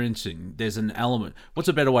experiencing, there's an element. What's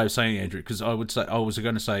a better way of saying it, Andrew? Because I was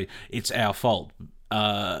going to say it's our fault.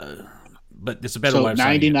 But there's a better way of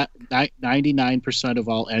saying it. 99% of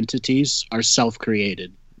all entities are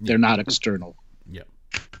self-created. They're not external. Yeah.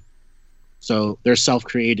 So they're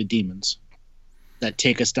self-created demons that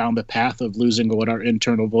take us down the path of losing what our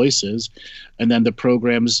internal voice is. And then the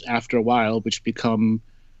programs, after a while, which become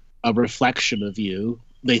a reflection of you,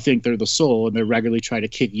 they think they're the soul, and they regularly try to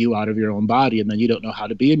kick you out of your own body, and then you don't know how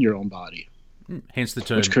to be in your own body. Hence the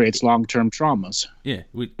term. Which creates long-term traumas. Yeah,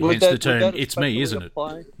 hence the term, it's me, isn't it?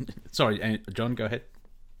 Sorry, John, go ahead.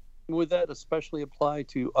 Would that especially apply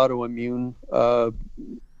to autoimmune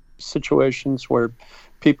situations where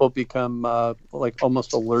people become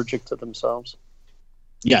almost allergic to themselves?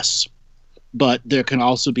 Yes, but there can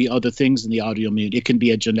also be other things in the autoimmune. It can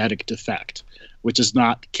be a genetic defect, which is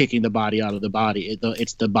not kicking the body out of the body.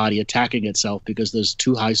 It's the body attacking itself because there's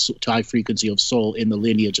too high frequency of soul in the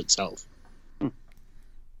lineage itself.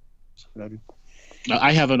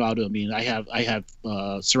 I have an autoimmune. I have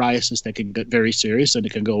psoriasis that can get very serious, and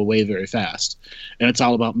it can go away very fast. And it's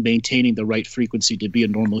all about maintaining the right frequency to be a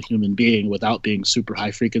normal human being without being super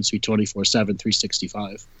high frequency 24/7,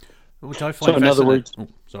 365. Which I find so in other words,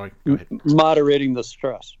 sorry, go ahead. Moderating the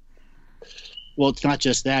stress. Well, it's not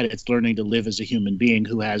just that. It's learning to live as a human being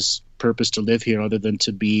who has purpose to live here other than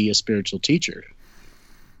to be a spiritual teacher.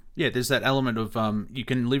 Yeah, there's that element of you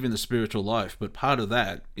can live in the spiritual life, but part of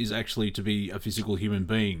that is actually to be a physical human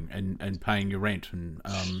being and paying your rent and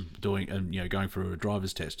going for a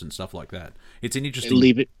driver's test and stuff like that. It's an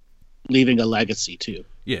interesting leaving a legacy too.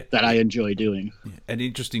 Yeah, that I enjoy doing. Yeah, an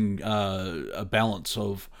interesting a balance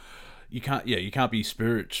of you can't be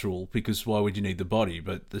spiritual because why would you need the body?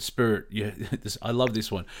 But the spirit, I love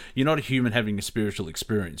this one. You're not a human having a spiritual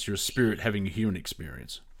experience. You're a spirit having a human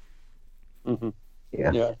experience. Mm-hmm.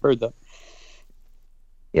 Yeah, I've heard that.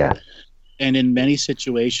 Yeah. And in many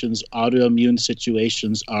situations, autoimmune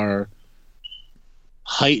situations are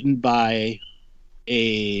heightened by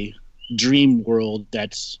a dream world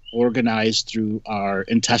that's organized through our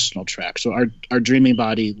intestinal tract. So our dreaming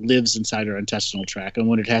body lives inside our intestinal tract. And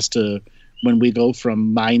when we go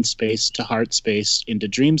from mind space to heart space into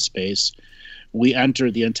dream space, we enter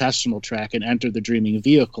the intestinal tract and enter the dreaming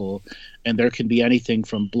vehicle, and there can be anything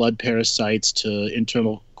from blood parasites to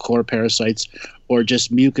internal core parasites, or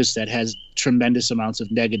just mucus that has tremendous amounts of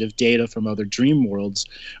negative data from other dream worlds,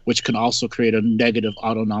 which can also create a negative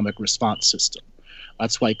autonomic response system.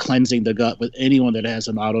 That's why cleansing the gut with anyone that has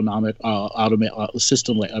an autonomic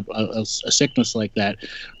system, like a sickness like that,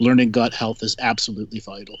 learning gut health is absolutely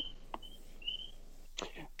vital.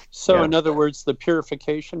 So, Yeah. in other words, the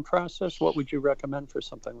purification process, what would you recommend for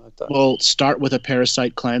something like that? Well, start with a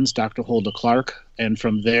parasite cleanse, Dr. Hulda Clark, and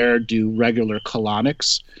from there do regular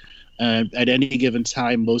colonics. At any given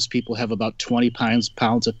time, most people have about 20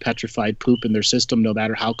 pounds of petrified poop in their system, no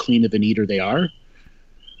matter how clean of an eater they are.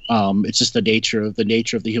 It's just the nature of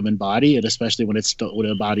the human body, and especially when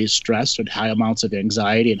a body is stressed with high amounts of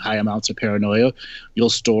anxiety and high amounts of paranoia, you'll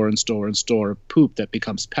store and store and store poop that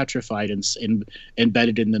becomes petrified and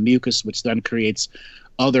embedded in the mucus, which then creates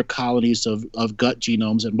other colonies of gut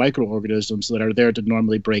genomes and microorganisms that are there to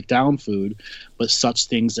normally break down food, but such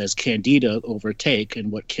things as candida overtake.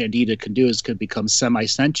 And what candida can do is can become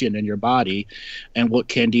semi-sentient in your body. And what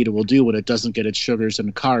candida will do when it doesn't get its sugars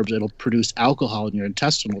and carbs, it'll produce alcohol in your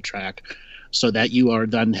intestinal tract, so that you are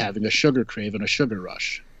then having a sugar crave and a sugar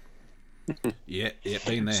rush. Yeah,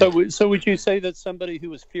 been there. So would you say that somebody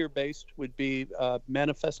who is fear-based would be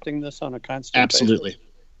manifesting this on a constant Absolutely. basis?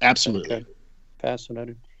 Absolutely. Okay.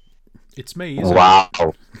 Fascinating. It's me, isn't Wow.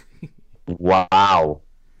 Wow.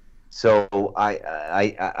 So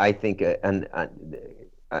I think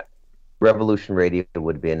Revolution Radio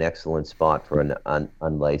would be an excellent spot for an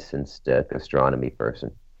unlicensed gastronomy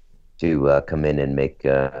person to come in and make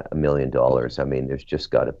 $1 million. I mean, there's just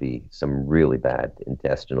got to be some really bad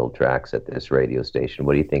intestinal tracts at this radio station.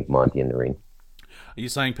 What do you think, Monty and Noreen? Are you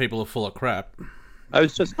saying people are full of crap? I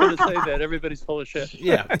was just going to say that everybody's full of shit.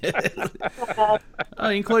 Yeah,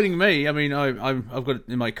 including me. I mean, I've got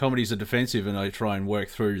in my comedy's a defensive, and I try and work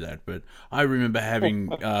through that. But I remember having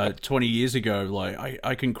 20 years ago, like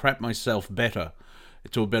I can crap myself better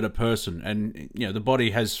to a better person, and the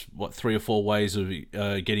body has 3 or 4 ways of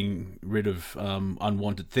getting rid of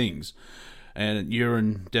unwanted things, and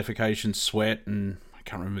urine, defecation, sweat, and I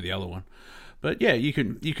can't remember the other one. But yeah, you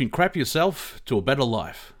can crap yourself to a better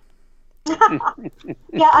life.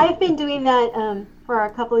 Yeah, I've been doing that for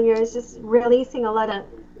a couple of years, just releasing a lot of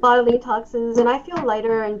bodily toxins, and I feel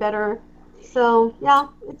lighter and better. So yeah,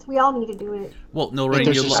 we all need to do it. Well, Noreen,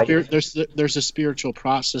 there's a spiritual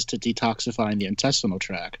process to detoxifying the intestinal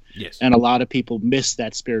tract. Yes. And a lot of people miss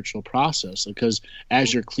that spiritual process because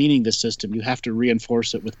as you're cleaning the system, you have to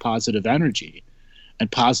reinforce it with positive energy and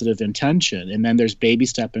positive intention. And then there's baby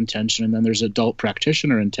step intention, and then there's adult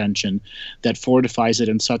practitioner intention that fortifies it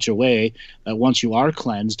in such a way that once you are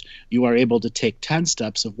cleansed, you are able to take 10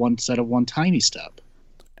 steps of one tiny step.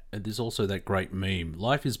 And there's also that great meme,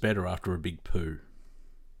 life is better after a big poo.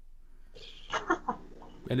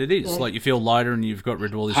 And it is. Like, you feel lighter and you've got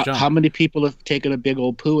rid of all this junk. How many people have taken a big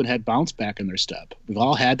old poo and had bounce back in their step? We've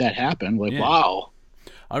all had that happen. Like, wow.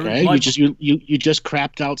 Okay, you just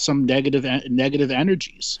crapped out some negative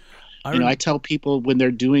energies. I tell people when they're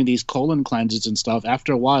doing these colon cleanses and stuff,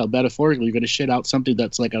 after a while, metaphorically, you're going to shit out something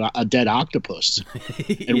that's like a dead octopus.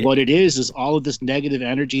 And what it is all of this negative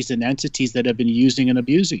energies and entities that have been using and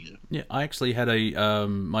abusing you. Yeah, I actually had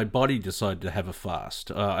my body decided to have a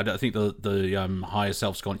fast. I think the higher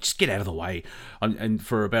self's gone, just get out of the way. And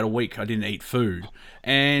for about a week, I didn't eat food.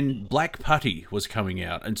 And black putty was coming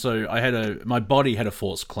out. And so my body had a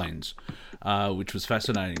forced cleanse. Which was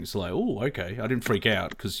fascinating. It's like, oh, okay. I didn't freak out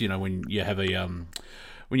because when you have a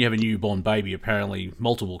newborn baby, apparently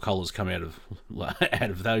multiple colours come out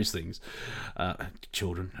of those things,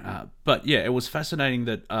 children. But yeah, it was fascinating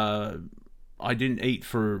that I didn't eat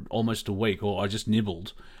for almost a week, or I just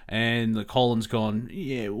nibbled, and the colon's gone.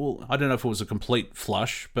 Yeah, well, I don't know if it was a complete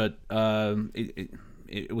flush, but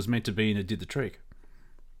it was meant to be, and it did the trick.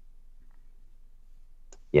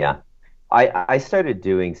 Yeah. I started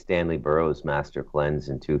doing Stanley Burroughs Master Cleanse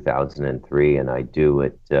in 2003, and I do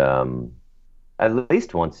it at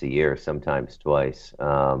least once a year, sometimes twice,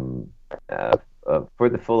 for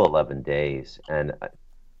the full 11 days. And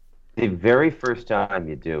the very first time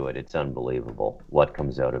you do it, it's unbelievable what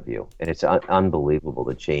comes out of you. And it's unbelievable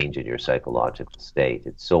the change in your psychological state.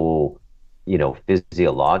 It's so,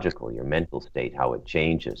 physiological, your mental state, how it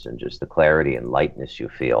changes, and just the clarity and lightness you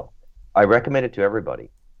feel. I recommend it to everybody.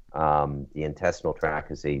 The intestinal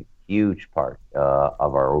tract is a huge part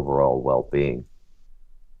of our overall well-being.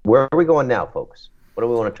 Where are we going now, folks? What do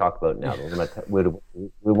we want to talk about now?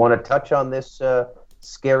 We want to touch on this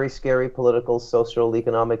scary political, social,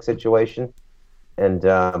 economic situation and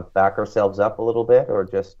back ourselves up a little bit, or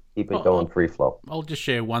just keep it going free flow? I'll just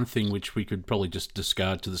share one thing which we could probably just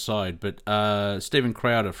discard to the side, but Steven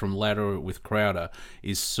Crowder from Ladder with Crowder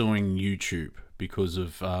is suing YouTube because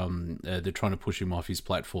of they're trying to push him off his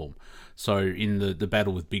platform. So in the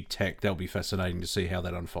battle with big tech, that'll be fascinating to see how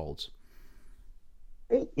that unfolds.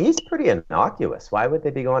 He's pretty innocuous. Why would they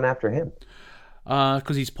be going after him?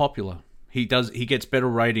 Because he's popular. He gets better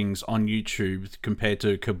ratings on YouTube compared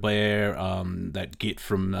to Colbert, that git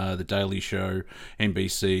from the Daily Show,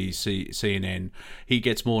 NBC, CNN. He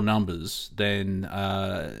gets more numbers than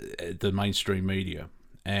the mainstream media,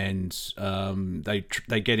 and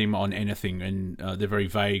they get him on anything, and they're very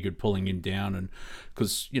vague at pulling him down, and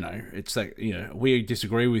because it's that we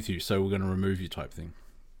disagree with you, so we're going to remove you type thing.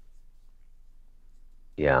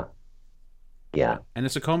 Yeah. And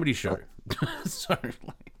it's a comedy show, so.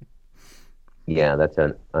 Yeah, that's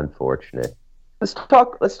unfortunate. Let's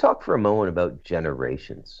talk for a moment about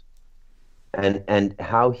generations, and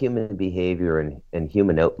how human behavior and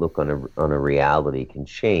human outlook on a reality can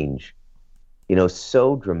change,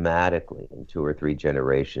 so dramatically in 2 or 3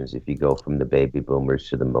 generations. If you go from the baby boomers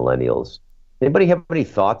to the millennials, anybody have any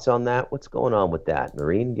thoughts on that? What's going on with that,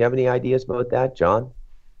 Maureen? Do you have any ideas about that, John?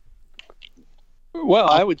 Well,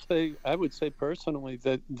 I would say personally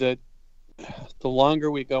that the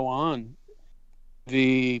longer we go on,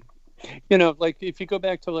 like if you go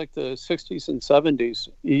back to like the 60s and 70s,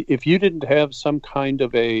 if you didn't have some kind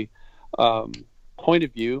of a point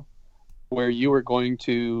of view where you were going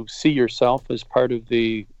to see yourself as part of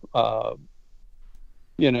the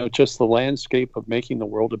just the landscape of making the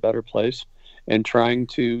world a better place and trying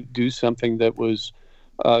to do something that was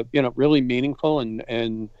really meaningful,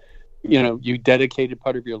 and you dedicated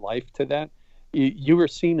part of your life to that, you were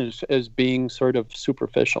seen as being sort of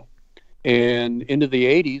superficial. And into the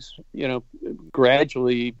 80s,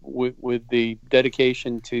 gradually with the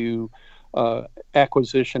dedication to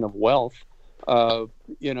acquisition of wealth,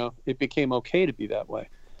 it became okay to be that way.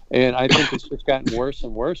 And I think it's just gotten worse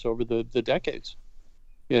and worse over the decades.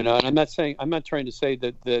 And I'm not trying to say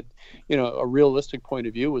that a realistic point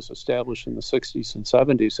of view was established in the 60s and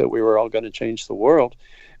 70s that we were all going to change the world.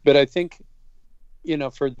 But I think,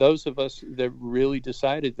 for those of us that really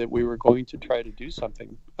decided that we were going to try to do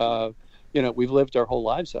something, we've lived our whole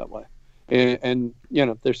lives that way, and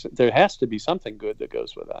there has to be something good that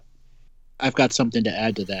goes with that. I've got something to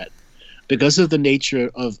add to that. Because of the nature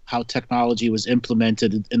of how technology was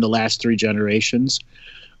implemented in the last 3 generations,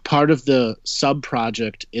 part of the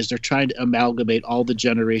sub-project is they're trying to amalgamate all the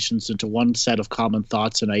generations into one set of common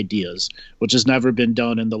thoughts and ideas, which has never been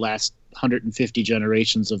done in the last 150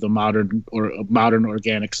 generations of the modern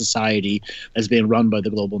organic society as being run by the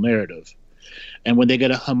global narrative. And when they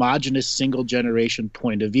get a homogenous single generation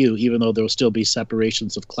point of view, even though there will still be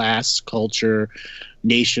separations of class, culture,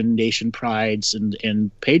 nation prides,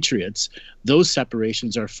 and patriots, those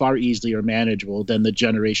separations are far easier manageable than the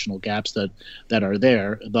generational gaps that are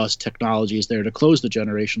there. Thus, technology is there to close the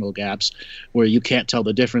generational gaps where you can't tell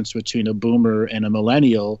the difference between a boomer and a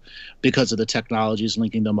millennial because of the technologies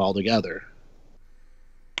linking them all together.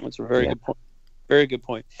 That's a very good point. Very good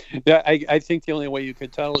point. Yeah, I think the only way you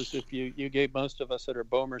could tell is if you gave most of us that are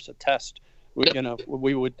boomers a test.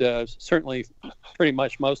 We would certainly, pretty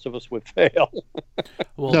much most of us would fail.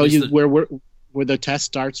 Well, no, where the test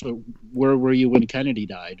starts, where were you when Kennedy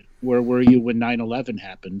died? Where were you when 9/11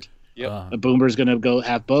 happened? Yep. A boomer's going to go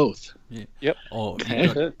have both. Yeah. Yep. Or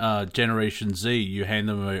Generation Z, you hand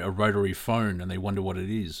them a rotary phone and they wonder what it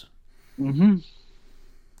is. Mm-hmm.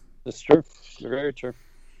 That's true. Very true.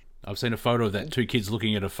 I've seen a photo of that 2 kids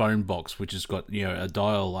looking at a phone box which has got a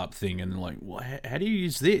dial-up thing, and they're like, well, how do you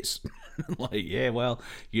use this? Like, yeah, well,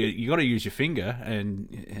 you got to use your finger,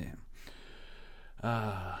 and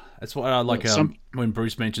that's why I like when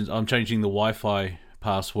Bruce mentions I'm changing the Wi-Fi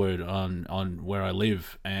password on where I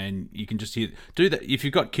live, and you can just do that. If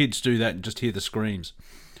you've got kids, do that and just hear the screams.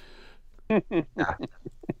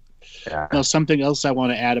 Yeah. Now, something else I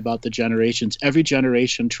want to add about the generations. Every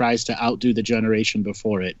generation tries to outdo the generation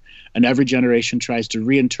before it, and every generation tries to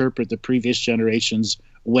reinterpret the previous generation's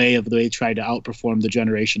way of they tried to outperform the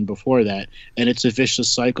generation before that, and it's a vicious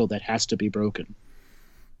cycle that has to be broken.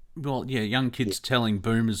 Well, yeah, young kids telling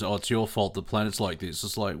boomers, oh, it's your fault the planet's like this.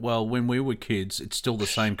 It's like, well, when we were kids, it's still the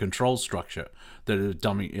same control structure that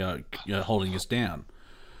are holding us down.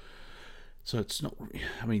 So it's not,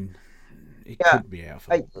 I mean, it could be our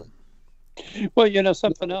fault. Well,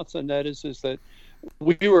 something else, and that is that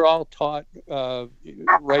we were all taught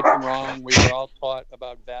right from wrong. We were all taught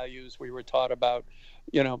about values. We were taught about,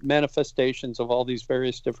 manifestations of all these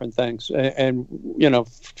various different things. And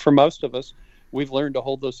for most of us, we've learned to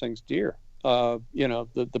hold those things dear,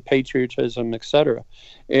 the patriotism, et cetera.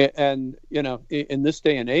 And, in this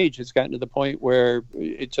day and age, it's gotten to the point where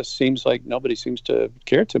it just seems like nobody seems to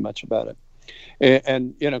care too much about it.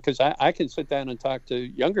 And because I can sit down and talk to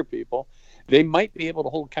younger people, they might be able to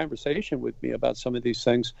hold conversation with me about some of these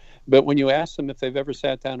things. But when you ask them if they've ever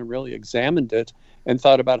sat down and really examined it and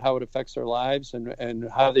thought about how it affects their lives and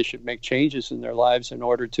how they should make changes in their lives in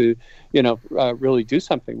order to, really do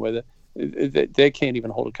something with it, they can't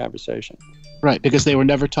even hold a conversation. Right, because they were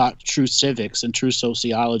never taught true civics and true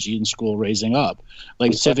sociology in school raising up.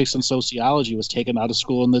 Like civics and sociology was taken out of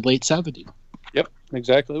school in the late 70s. Yep,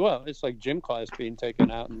 exactly. Well, it's like gym class being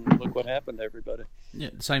taken out, and look what happened to everybody. Yeah,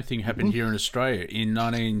 the same thing happened here in Australia in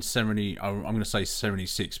 1970. I'm going to say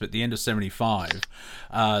 76, but the end of 75,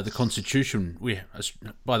 the Constitution.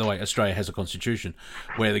 By the way, Australia has a constitution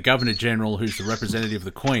where the Governor General, who's the representative of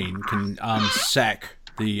the Queen, can sack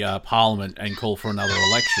the Parliament and call for another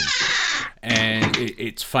election. And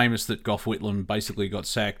it's famous that Gough Whitlam basically got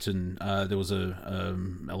sacked, and there was a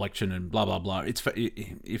election and blah blah blah. If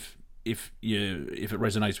it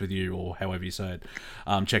resonates with you, or however you say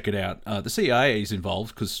it, check it out. The CIA is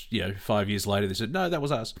involved because 5 years later they said no, that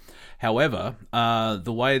was us. However,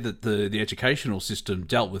 the way that the educational system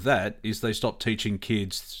dealt with that is they stopped teaching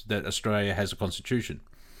kids that Australia has a constitution.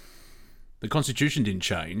 The constitution didn't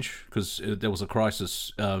change because there was a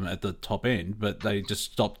crisis at the top end, but they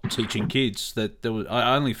just stopped teaching kids that there was.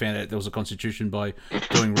 I only found out there was a constitution by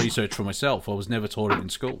doing research for myself. I was never taught it in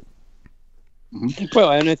school.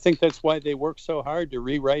 Well, and I think that's why they work so hard to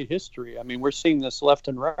rewrite history. I mean, we're seeing this left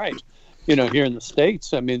and right, here in the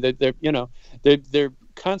States. I mean, they're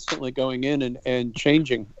constantly going in and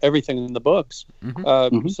changing everything in the books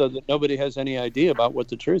so that nobody has any idea about what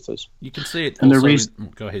the truth is. You can see it. And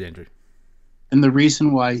go ahead, Andrew. And the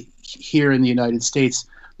reason why here in the United States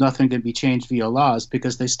nothing can be changed via law is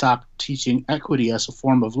because they stopped teaching equity as a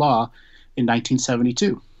form of law in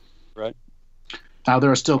 1972. Right. Now there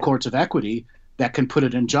are still courts of equity that can put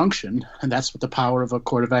an injunction, and that's what the power of a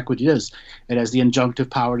court of equity is. It has the injunctive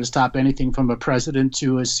power to stop anything from a president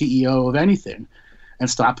to a CEO of anything and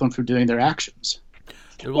stop them from doing their actions.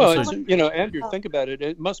 Well, Andrew, think about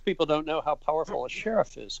it. Most people don't know how powerful a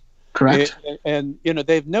sheriff is. Correct. And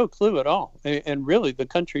they have no clue at all. And really, the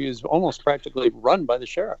country is almost practically run by the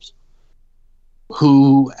sheriffs,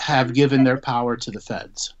 who have given their power to the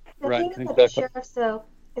feds. The thing about the sheriffs, though,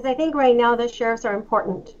 is I think right now the sheriffs are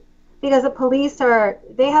important because the police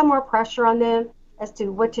they have more pressure on them as to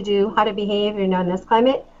what to do, how to behave, in this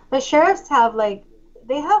climate. The sheriffs have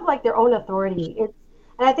their own authority. And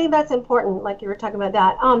I think that's important, like you were talking about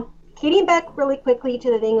that. Getting back really quickly to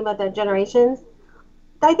the thing about the generations,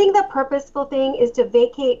 I think the purposeful thing is to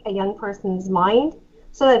vacate a young person's mind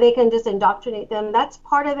so that they can just indoctrinate them. That's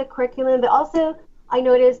part of the curriculum. But also, I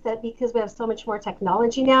noticed that because we have so much more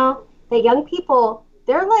technology now, that young people,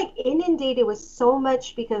 they're inundated with so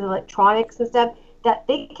much because of electronics and stuff that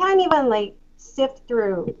they can't even sift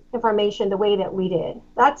through information the way that we did.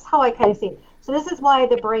 That's how I kind of see it. So this is why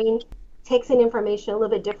the brain takes in information a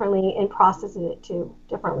little bit differently and processes it too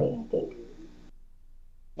differently, I think.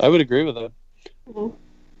 I would agree with that. Mm-hmm.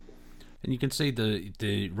 And you can see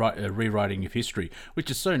the rewriting of history,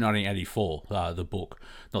 which is so 1984, the book,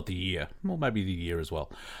 not the year, well, maybe the year as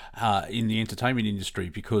well, in the entertainment industry,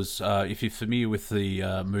 because if you're familiar with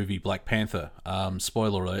the movie Black Panther,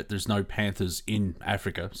 spoiler alert, there's no panthers in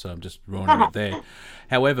Africa, so I'm just ruining it there.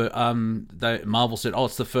 However, Marvel said,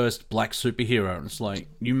 it's the first black superhero, and it's like,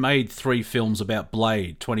 you made 3 films about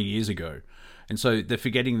Blade 20 years ago. And so they're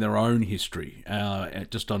forgetting their own history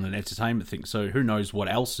just on an entertainment thing. So who knows what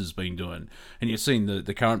else has been doing. And you've seen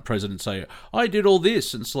the current president say, I did all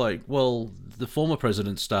this. And it's like, well, the former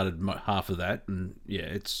president started half of that. And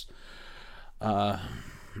yeah,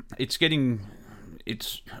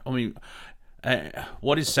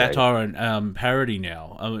 what is satire and parody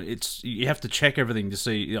now? You have to check everything to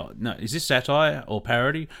see, no, is this satire or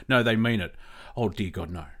parody? No, they mean it. Oh, dear God,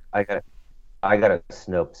 no. I got a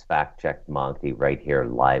Snopes fact-checked Monty right here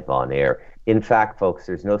live on air. In fact, folks,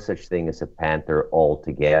 there's no such thing as a panther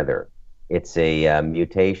altogether. It's a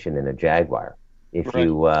mutation in a jaguar. If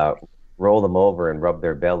you roll them over and rub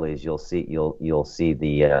their bellies, you'll see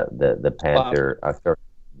the panther,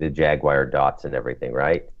 the jaguar dots and everything,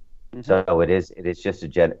 right? Mm-hmm. So it is just a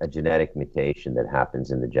genetic mutation that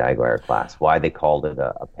happens in the jaguar class. Why they called it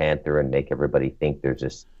a panther and make everybody think there's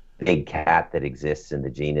this big cat that exists in the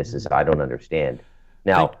genus is I don't understand.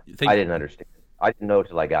 Now, I didn't understand. I didn't know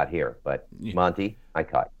till I got here. But yeah. Monty, I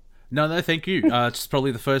caught you. No, thank you. It's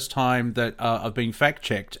probably the first time that I've been fact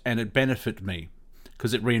checked, and it benefited me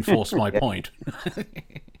because it reinforced my point.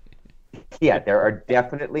 Yeah, there are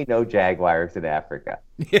definitely no jaguars in Africa.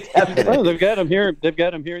 Oh, they've got them here. They've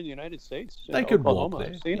got them here in the United States. They could walk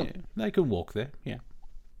there. Yeah. They could walk there. Yeah.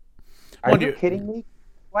 Are you kidding me?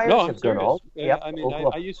 No, I'm serious. I mean,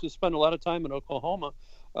 I used to spend a lot of time in Oklahoma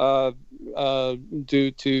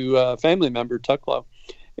due to family member Tucklow.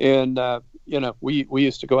 And, we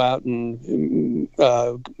used to go out and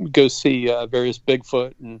go see various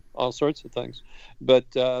Bigfoot and all sorts of things. But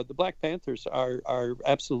the Black Panthers are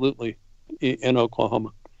absolutely in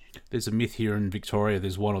Oklahoma. There's a myth here in Victoria,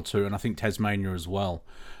 there's one or two, and I think Tasmania as well,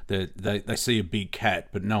 that they see a big cat,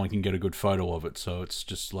 but no one can get a good photo of it, so it's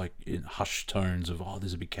just like in hushed tones of,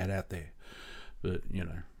 there's a big cat out there. But,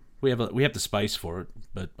 we have the space for it,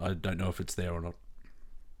 but I don't know if it's there or not.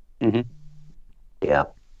 Mm-hmm. Yeah.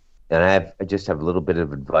 And I just have a little bit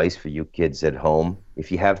of advice for you kids at home.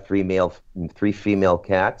 If you have three female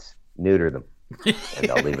cats, neuter them.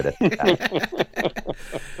 And I'll leave it at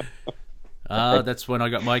that. That's when I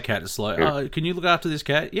got my cat. It's like, can you look after this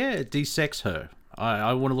cat? Yeah, de-sex her.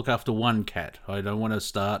 I want to look after one cat. I don't want to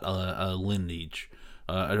start a lineage.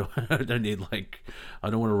 I don't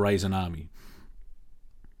want to raise an army.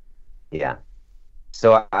 Yeah.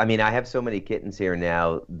 So, I mean, I have so many kittens here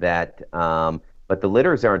now that, but the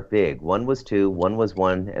litters aren't big. One was 2, one was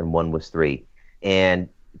 1, and one was 3. And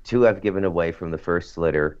 2 I've given away from the first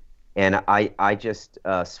litter. And I just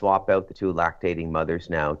swap out the 2 lactating mothers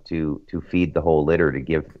now to feed the whole litter to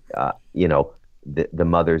give, the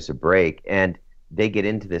mothers a break. And they get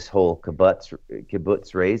into this whole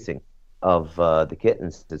kibbutz raising of the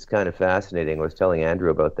kittens. It's kind of fascinating. I was telling Andrew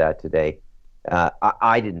about that today.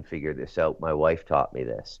 I didn't figure this out. My wife taught me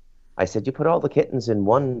this. I said, you put all the kittens in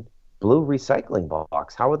one blue recycling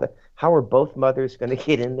box. How are both mothers going to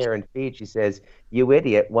get in there and feed? She says, you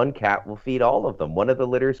idiot, one cat will feed all of them. One of the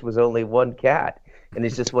litters was only one cat. And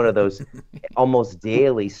it's just one of those almost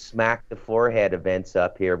daily smack the forehead events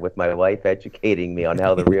up here with my wife educating me on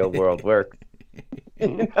how the real world works.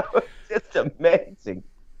 It's just amazing.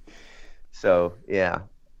 So, yeah.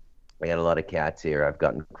 I got a lot of cats here. I've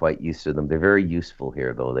gotten quite used to them. They're very useful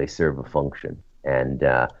here, though. They serve a function. And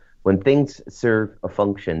when things serve a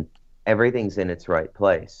function, everything's in its right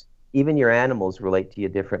place. Even your animals relate to you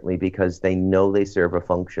differently because they know they serve a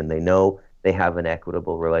function. They know they have an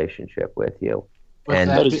equitable relationship with you. And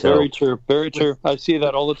that is very true. Very true. I see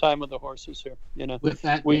that all the time with the horses here. With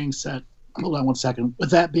that being said, hold on one second. With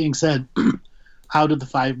that being said, how did the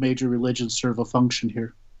 5 major religions serve a function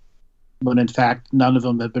here? When in fact, none of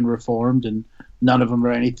them have been reformed and none of them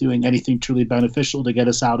are doing anything truly beneficial to get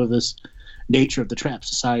us out of this nature of the trap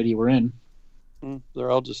society we're in.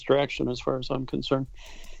 They're all distraction as far as I'm concerned.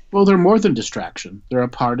 Well, they're more than distraction. They're a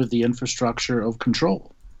part of the infrastructure of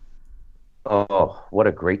control. Oh, what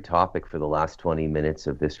a great topic for the last 20 minutes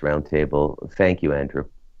of this roundtable. Thank you, Andrew.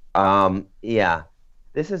 Yeah,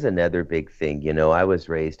 this is another big thing. I was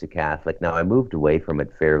raised a Catholic. Now, I moved away from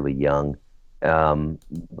it fairly young.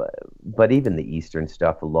 But even the Eastern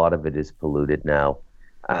stuff, a lot of it is polluted now.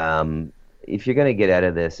 If you're going to get out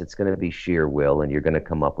of this, it's going to be sheer will, and you're going to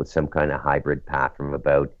come up with some kind of hybrid path from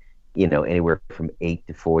about, anywhere from 8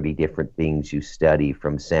 to 40 different things you study,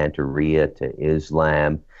 from Santeria to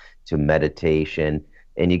Islam to meditation,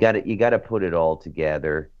 and you got to put it all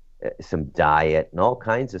together, some diet and all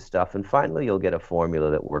kinds of stuff, and finally you'll get a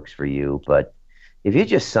formula that works for you. But if you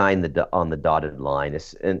just sign on the dotted line,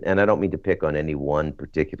 and I don't mean to pick on any one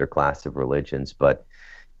particular class of religions, but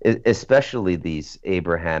especially these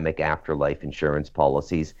Abrahamic afterlife insurance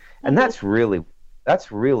policies, and that's really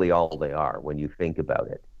all they are when you think about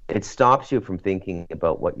it. It stops you from thinking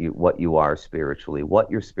about what you are spiritually,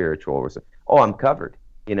 what your spiritual is. Oh, I'm covered.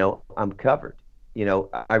 I'm covered.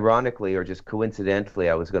 Ironically or just coincidentally,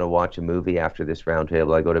 I was going to watch a movie after this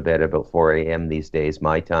roundtable. I go to bed about 4 a.m. these days,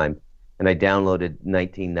 my time. And I downloaded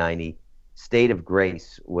 1990 State of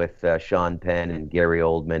Grace with Sean Penn and Gary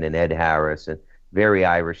Oldman and Ed Harris, and very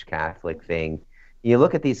Irish Catholic thing. You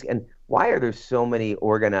look at these, and why are there so many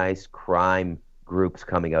organized crime groups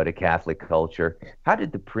coming out of Catholic culture? How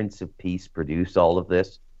did the Prince of Peace produce all of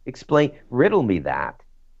this? Riddle me that,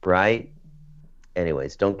 right?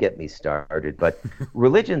 Anyways, don't get me started. But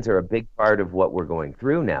religions are a big part of what we're going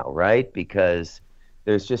through now, right? Because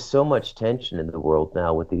there's just so much tension in the world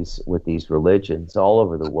now with these religions all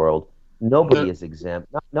over the world. Nobody is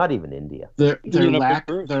exempt, not even India. Their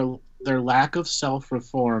lack of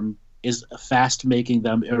self-reform is fast making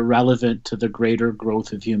them irrelevant to the greater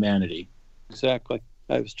growth of humanity. Exactly.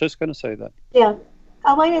 I was just going to say that. Yeah.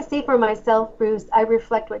 I want to say for myself, Bruce, I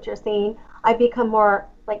reflect what you're saying. I become more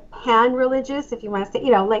like pan-religious, if you want to say,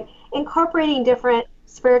 like incorporating different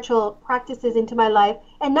spiritual practices into my life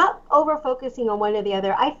and not over-focusing on one or the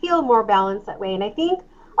other. I feel more balanced that way, and I think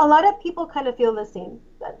a lot of people kind of feel the same.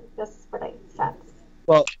 That's what I sense.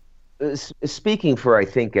 Well, speaking for, I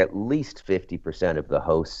think, at least 50% of the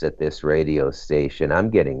hosts at this radio station, I'm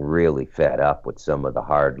getting really fed up with some of the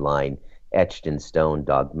hardline etched in stone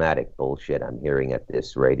dogmatic bullshit I'm hearing at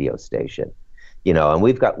this radio station. And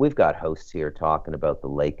we've got hosts here talking about the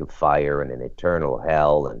lake of fire and an eternal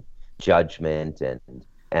hell and judgment,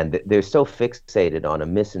 and they're so fixated on a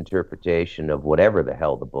misinterpretation of whatever the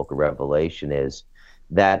hell the book of Revelation is,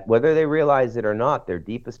 that whether they realize it or not, their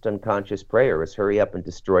deepest unconscious prayer is, hurry up and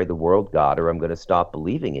destroy the world, God, or I'm going to stop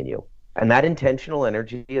believing in you. And that intentional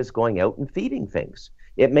energy is going out and feeding things.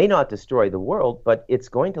 It may not destroy the world, but it's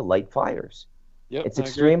going to light fires. Yep, it's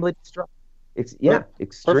extremely destructive.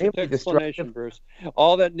 Extremely perfect explanation, Bruce.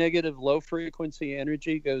 All that negative, low frequency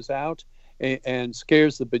energy goes out and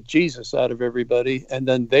scares the bejesus out of everybody, and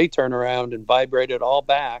then they turn around and vibrate it all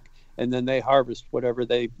back, and then they harvest whatever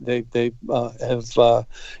they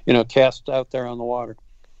have cast out there on the water.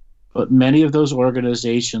 But many of those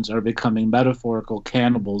organizations are becoming metaphorical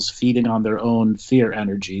cannibals, feeding on their own fear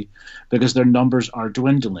energy because their numbers are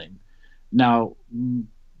dwindling. Now,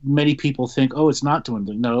 many people think, oh, it's not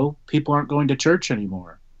dwindling. No, people aren't going to church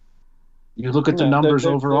anymore. You look at the numbers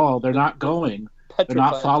overall, they're not going. They're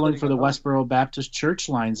not falling for the Westboro Baptist Church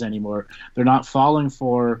lines anymore. They're not falling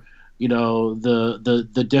for,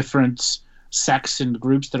 the different sects and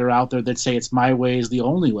groups that are out there that say it's my way is the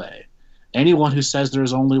only way. Anyone who says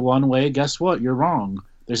there's only one way, guess what? You're wrong.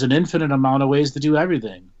 There's an infinite amount of ways to do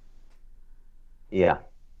everything. Yeah.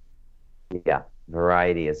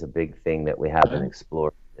 Variety is a big thing that we haven't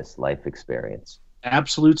explored in this life experience.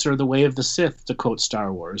 Absolutes are the way of the Sith, to quote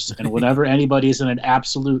Star Wars. And whenever anybody is in an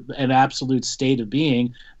absolute state of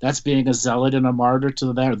being, that's being a zealot and a martyr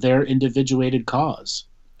to their individuated cause.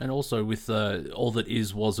 And also with all that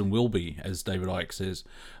is, was, and will be, as David Icke says,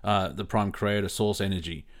 the prime creator, source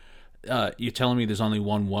energy. You're telling me there's only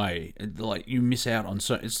one way. Like, you miss out on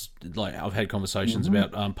so. It's like I've had conversations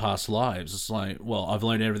about past lives. It's like, well, I've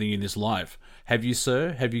learned everything in this life. Have you,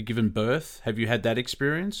 sir? Have you given birth? Have you had that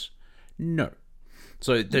experience? No.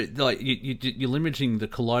 So, you're limiting the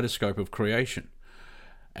kaleidoscope of creation,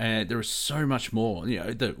 and there is so much more.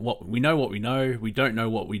 What we know, we don't know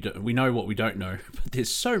what we do. We know what we don't know, but there's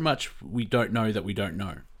so much we don't know that we don't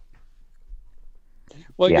know.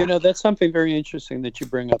 Well, that's something very interesting that you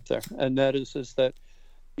bring up there, and that is that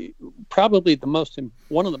probably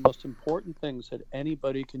one of the most important things that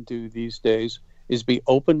anybody can do these days is be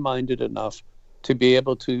open-minded enough to be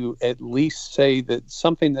able to at least say that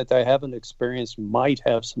something that they haven't experienced might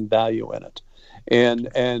have some value in it,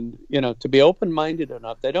 and to be open-minded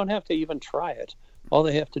enough. They don't have to even try it. All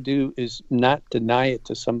they have to do is not deny it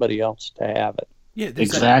to somebody else to have it. Yeah,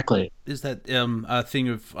 exactly. There's that thing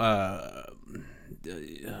of.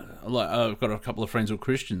 I've got a couple of friends who are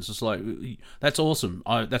Christians. It's like, that's awesome.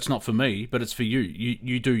 That's not for me, but it's for you.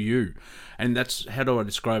 You do you, and that's, how do I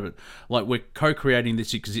describe it? Like, we're co-creating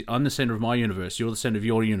this. I'm the center of my universe. You're the center of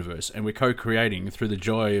your universe, and we're co-creating through the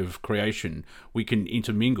joy of creation. We can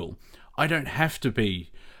intermingle. I don't have to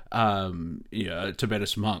be a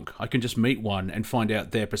Tibetan monk. I can just meet one and find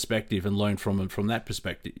out their perspective and learn from them from their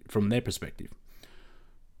perspective.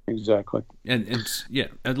 Exactly. And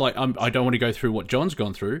like, I don't want to go through what John's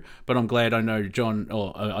gone through, but I'm glad I know John,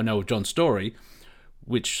 or I know of John's story,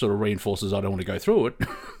 which sort of reinforces I don't want to go through it,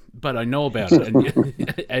 but I know about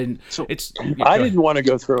it, and so, it's. I didn't want to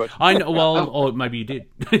go through it. I know. Well, or maybe you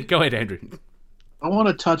did. Go ahead, Andrew. I want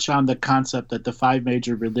to touch on the concept that the 5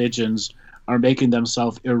 major religions are making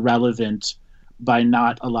themselves irrelevant by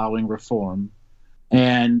not allowing reform,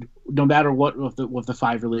 and no matter what of the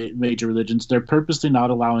 5 major religions, they're purposely not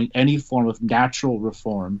allowing any form of natural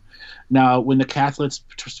reform. Now, when the Catholics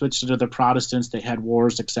switched to the Protestants, they had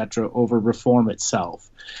wars, etc., over reform itself.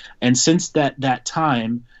 And since that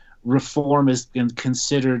time, reform has been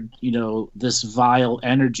considered, this vile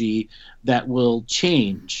energy that will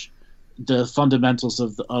change the fundamentals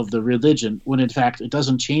of the religion, when in fact it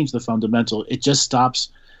doesn't change the fundamental. It just stops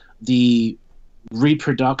the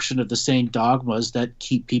reproduction of the same dogmas that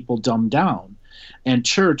keep people dumbed down. And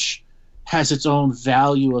church has its own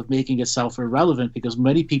value of making itself irrelevant because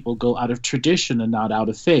many people go out of tradition and not out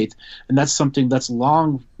of faith. And that's something that's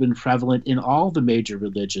long been prevalent in all the major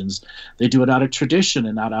religions. They do it out of tradition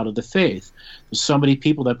and not out of the faith. There's so many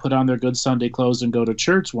people that put on their good Sunday clothes and go to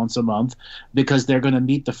church once a month because they're going to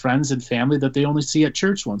meet the friends and family that they only see at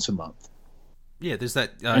church once a month. Yeah, there's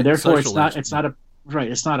that. And therefore,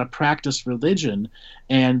 it's not a practiced religion,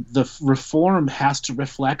 and the reform has to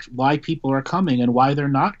reflect why people are coming and why they're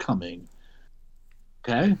not coming.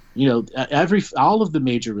 Okay, all of the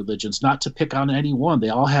major religions, not to pick on any one, they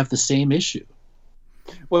all have the same issue.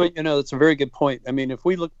 Well, that's a very good point. I mean, if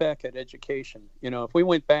we look back at education, if we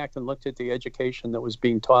went back and looked at the education that was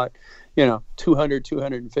being taught,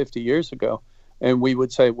 250 years ago, And we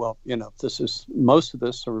would say, well, most of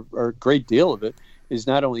this, or a great deal of it, is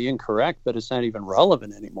not only incorrect, but it's not even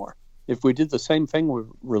relevant anymore. If we did the same thing with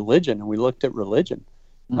religion and we looked at religion,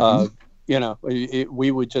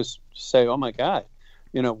 we would just say, oh my God,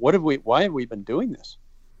 why have we been doing this?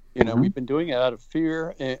 We've been doing it out of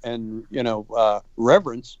fear and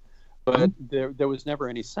reverence, but there was never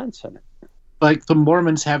any sense in it. Like the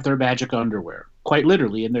Mormons have their magic underwear, quite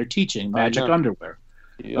literally, in their teaching, magic underwear.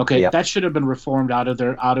 Yeah. Okay, that should have been reformed out of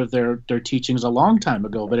their teachings a long time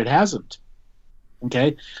ago, but it hasn't.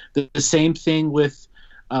 Okay, the same thing with,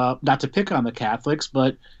 not to pick on the Catholics,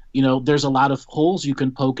 but there's a lot of holes you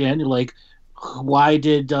can poke in. Like, why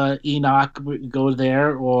did Enoch go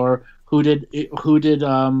there, or why did he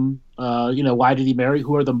marry?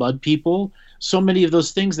 Who are the mud people? So many of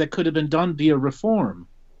those things that could have been done via reform.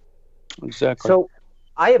 Exactly. So,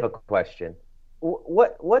 I have a question.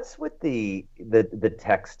 What's with the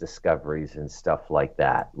text discoveries and stuff like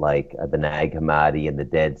that, like the Nag Hammadi and the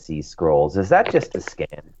Dead Sea Scrolls? Is that just a scam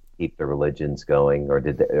to keep the religions going, or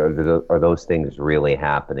are those things really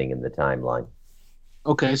happening in the timeline?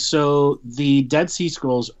 Okay, so the Dead Sea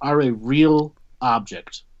Scrolls are a real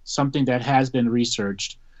object, something that has been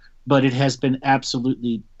researched, but it has been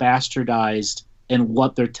absolutely bastardized in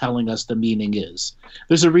what they're telling us the meaning is.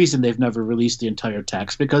 There's a reason they've never released the entire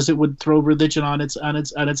text, because it would throw religion on its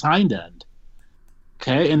hind end.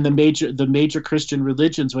 Okay, and the major Christian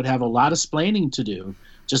religions would have a lot of splaining to do,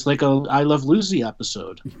 just like a I Love Lucy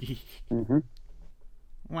episode. Mm-hmm.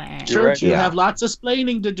 Church, you have lots of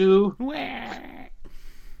splaining to do.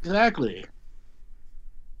 Exactly.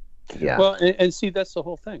 Yeah. Well, and see, that's the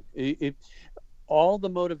whole thing. All the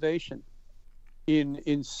motivation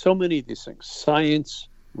in so many of these things, science,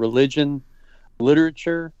 religion,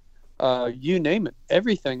 literature, you name it,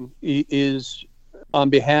 everything is on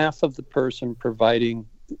behalf of the person providing,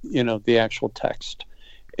 the actual text,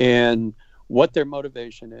 and what their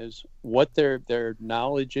motivation is, what their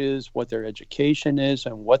knowledge is, what their education is,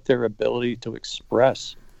 and what their ability to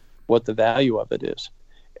express what the value of it is.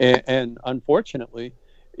 And unfortunately,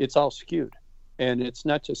 it's all skewed. And it's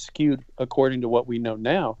not just skewed according to what we know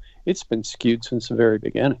now. It's been skewed since the very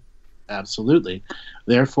beginning. Absolutely.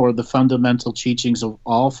 Therefore, the fundamental teachings of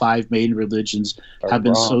all five main religions have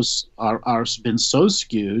been been so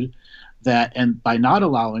skewed that, and by not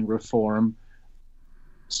allowing reform,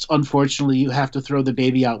 unfortunately, you have to throw the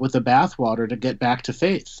baby out with the bathwater to get back to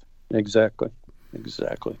faith. Exactly.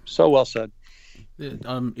 So well said. Yeah,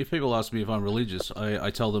 if people ask me if I'm religious, I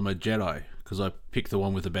tell them a Jedi, because I pick the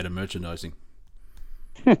one with the better merchandising.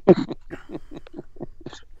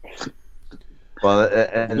 Well,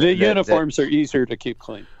 the uniforms are easier to keep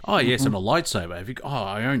clean. Oh yes, and a lightsaber.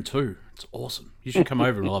 I own two. It's awesome. You should come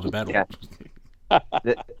over and we'll have a battle.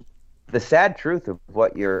 Yeah. The sad truth of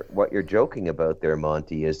what you're joking about there,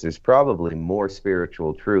 Monty, is there's probably more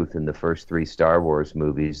spiritual truth in the first 3 Star Wars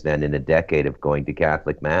movies than in a decade of going to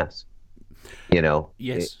Catholic Mass.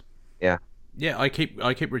 Yes. Yeah. Yeah, I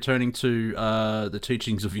keep returning to the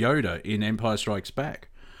teachings of Yoda in Empire Strikes Back,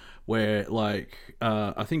 where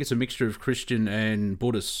I think it's a mixture of Christian and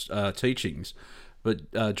Buddhist teachings,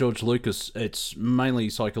 but George Lucas, it's mainly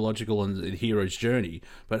psychological and the hero's journey.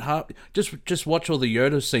 But just watch all the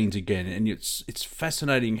Yoda scenes again, and it's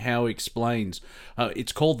fascinating how he explains.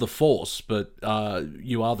 It's called the Force, but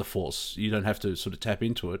you are the Force. You don't have to sort of tap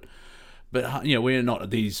into it. But we're not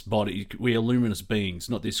these bodies. We are luminous beings,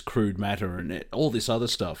 not this crude matter and all this other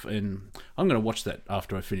stuff. And I'm going to watch that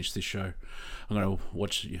after I finish this show. I'm going to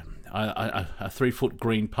watch. A 3-foot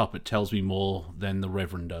green puppet tells me more than the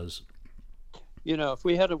Reverend does. If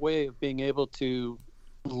we had a way of being able to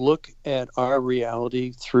look at our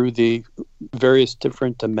reality through the various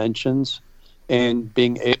different dimensions, and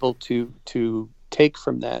being able to take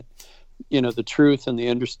from that, the truth and the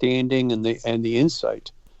understanding and the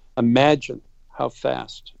insight. Imagine how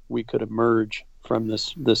fast we could emerge from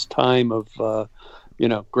this time of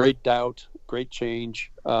great doubt, great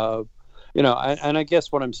change. And I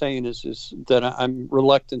guess what I'm saying is that I'm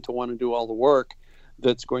reluctant to want to do all the work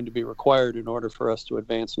that's going to be required in order for us to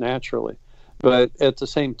advance naturally. But at the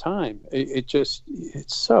same time, it's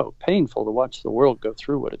so painful to watch the world go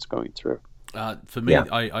through what it's going through. For me, yeah.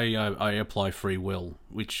 I apply free will,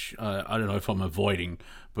 which I don't know if I'm avoiding,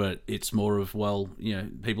 but it's more of,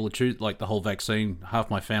 people choose, like the whole vaccine, half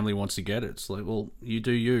my family wants to get it. It's like, well, you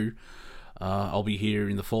do you. I'll be here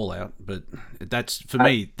in the fallout. But that's, for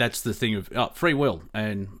me, that's the thing of free will.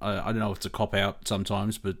 And I don't know if it's a cop-out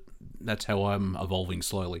sometimes, but that's how I'm evolving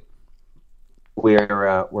slowly.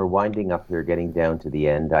 We're winding up here, getting down to the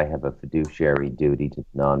end. I have a fiduciary duty to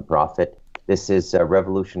the nonprofit. This is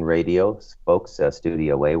Revolution Radio, folks,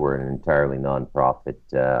 Studio A. We're an entirely nonprofit,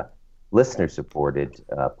 listener-supported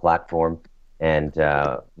platform, and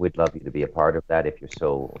we'd love you to be a part of that if you're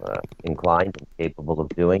so inclined and capable of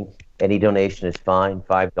doing. Any donation is fine,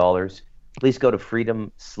 $5. Please go to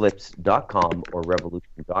freedomslips.com or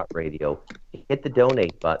revolution.radio, hit the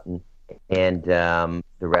donate button, and the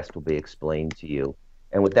rest will be explained to you.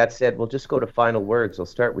 And with that said, we'll just go to final words. I'll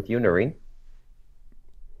start with you, Noreen.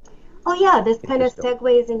 Oh yeah, this kind of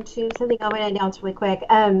segues into something I want to announce really quick.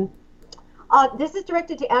 This is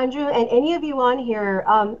directed to Andrew and any of you on here.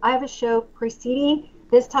 I have a show preceding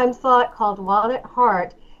this time slot called Wild at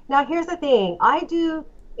Heart. Now here's the thing, I do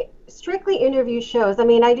strictly interview shows. I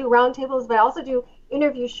mean, I do roundtables, but I also do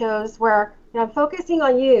interview shows where I'm focusing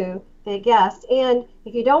on you, the guest, and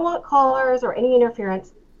if you don't want callers or any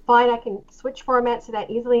interference, fine, I can switch formats to that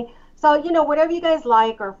easily. So, whatever you guys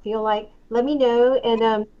like or feel like, let me know.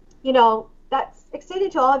 And, that's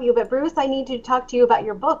extended to all of you. But, Bruce, I need to talk to you about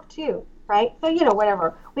your book, too, right? So,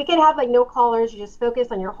 whatever. We can have, no callers. You just focus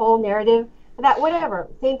on your whole narrative. That, whatever.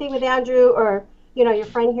 Same thing with Andrew or, your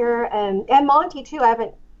friend here. And Monty, too. I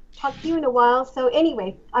haven't talked to you in a while. So,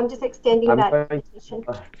 anyway, I'm just extending that invitation.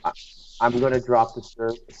 I'm going to drop the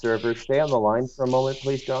server. Stay on the line for a moment,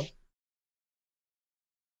 please, John.